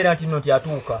mwana kubeera nti nno nti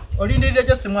atuuka. Olindiridde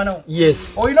gyesi mwana wo? Yes.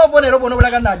 Olina obubonero bwonna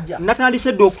obulaga najja?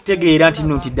 Natandise dde okutegeera nti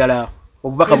nno nti ddala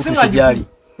obubaka butuuse gy'ali.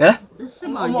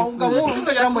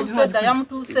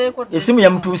 Essimu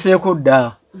yamutuuseeko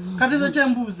dda. Kati ze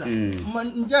kyembuuza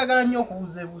njagala nnyo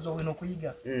okubuuza ebuuzo bwino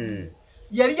okuyiga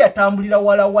yali yatambulira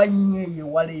wala wannyeeye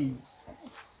wala eyo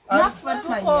naffe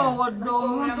tukowodde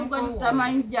omuntu gwe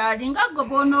tutamanyi gy'ali nga gwe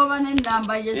bw'onooba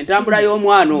n'ennamba y'essimu entambula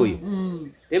y'omwana oyo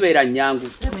tebeera nnyangu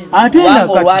ate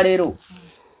olwaleero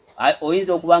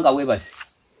oyinza okuba nga weebase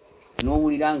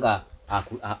n'owulira nga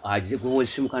agize gwewa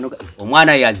essimu kano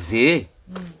omwana yazze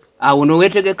awo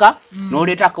noweetegeka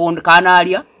n'oleeta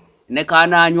kanaalya ne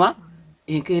kanaanywa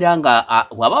enkeera nga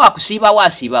waba wakusiibawo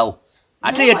asiibawo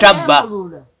ate ye tabba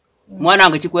mwana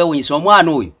wange kikwewunyisa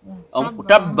omwana oyo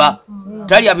tabba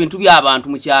talya bintu by'abantu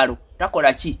mu kyalo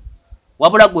takola ki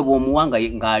wabula gwe bw'omuwanga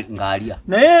ng'alya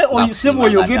naye ssebo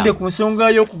oyogedde ku nsonga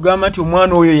y'okugamba nti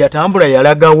omwana oyo yatambula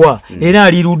yalagawa era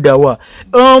aliruddawa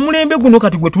omulembe guno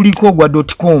kati gwe tuliko ogwa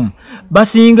 .com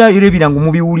basinga era ebirango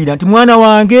mubiwulira nti mwana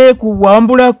wange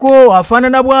kuwambulako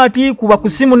afaanana bw'ati kuba ku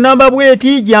ssimu namba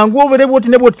bw'eti jangu obere bw'oti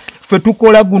ne bw'oti ffe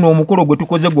tukola guno omukolo gwe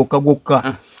tukoze gwokka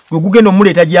gwe gugenda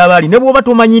omuleeta gy'abaali ne bw'oba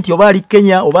tomanyi nti oba ali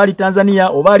Kenya oba ali Tanzania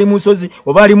oba ali mu nsozi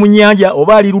oba ali mu nnyanja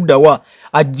oba ali luddawa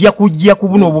ajja kujja ku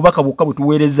buno obubaka bwokka bwe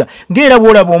tuweereza ng'era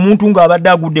bw'olaba omuntu ng'abadde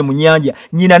agudde mu nnyanja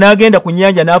nnyina n'agenda ku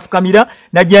nnyanja n'afukamira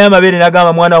n'ajjayo amabeere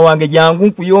n'agamba mwana wange jangu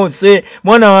nkuyonse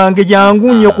mwana wange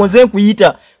jangu nnyoko nze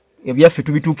nkuyita ebyaffe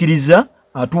tubituukiriza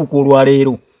atuuka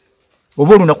olwaleero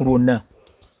oba olunaku lwonna.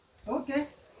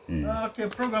 Okay,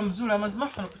 program Zula mazima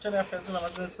hano ku channel ya Zula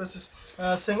mazima spaces.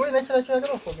 Sengo ina kira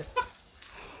kyagala okwogera.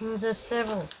 Nze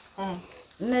ssebo.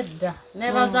 Nedda.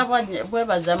 Nebaza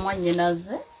bwebaza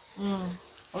mwannyinaze.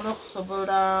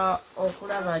 Olw'okusobola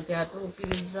okulaba nti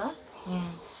atuukiriza.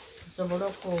 Tusobole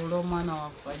okuwoola omwana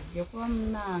waffe ajje kuba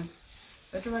munnange.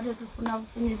 Tubadde tufuna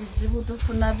bizibu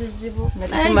tufuna bizibu.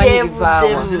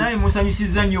 Naye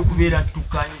musanyusizza nnyo okubeera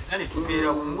tukanyiza ne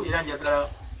tubeera bumu era njagala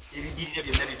ebidirira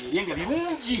byonna bibeere nga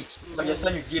birungi nga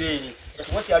byasanyu jireere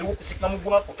atuwati aliwo okusika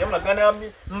mugwa kutemagana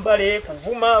mbale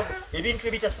kuvuma ebintu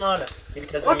ebitasaana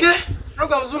ebitazibu. Okay,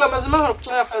 program Zula mazima hano ku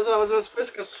channel ya Zula mazima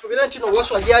space kasubira nti no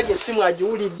Wasswa gyali essimu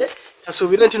agiwulidde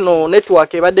kasubira nti no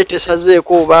network ebadde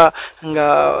tesazeeko oba nga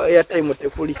airtime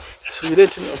tekuli kasubira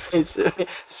nti no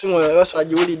essimu ya Wasswa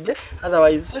agiwulidde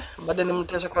otherwise mbadde ne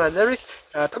mutesa kola Derek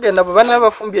tugenda bana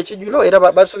bafumbye ekijulo era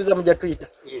basubiza mujja Twitter.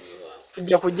 Yes.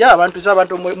 Tujja kujja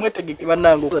abantu mwetegeke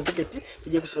bannange okuza tiketi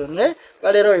tujje kusona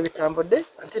baleero ebitambodde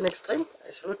until next time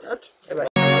I salute out. Bye bye.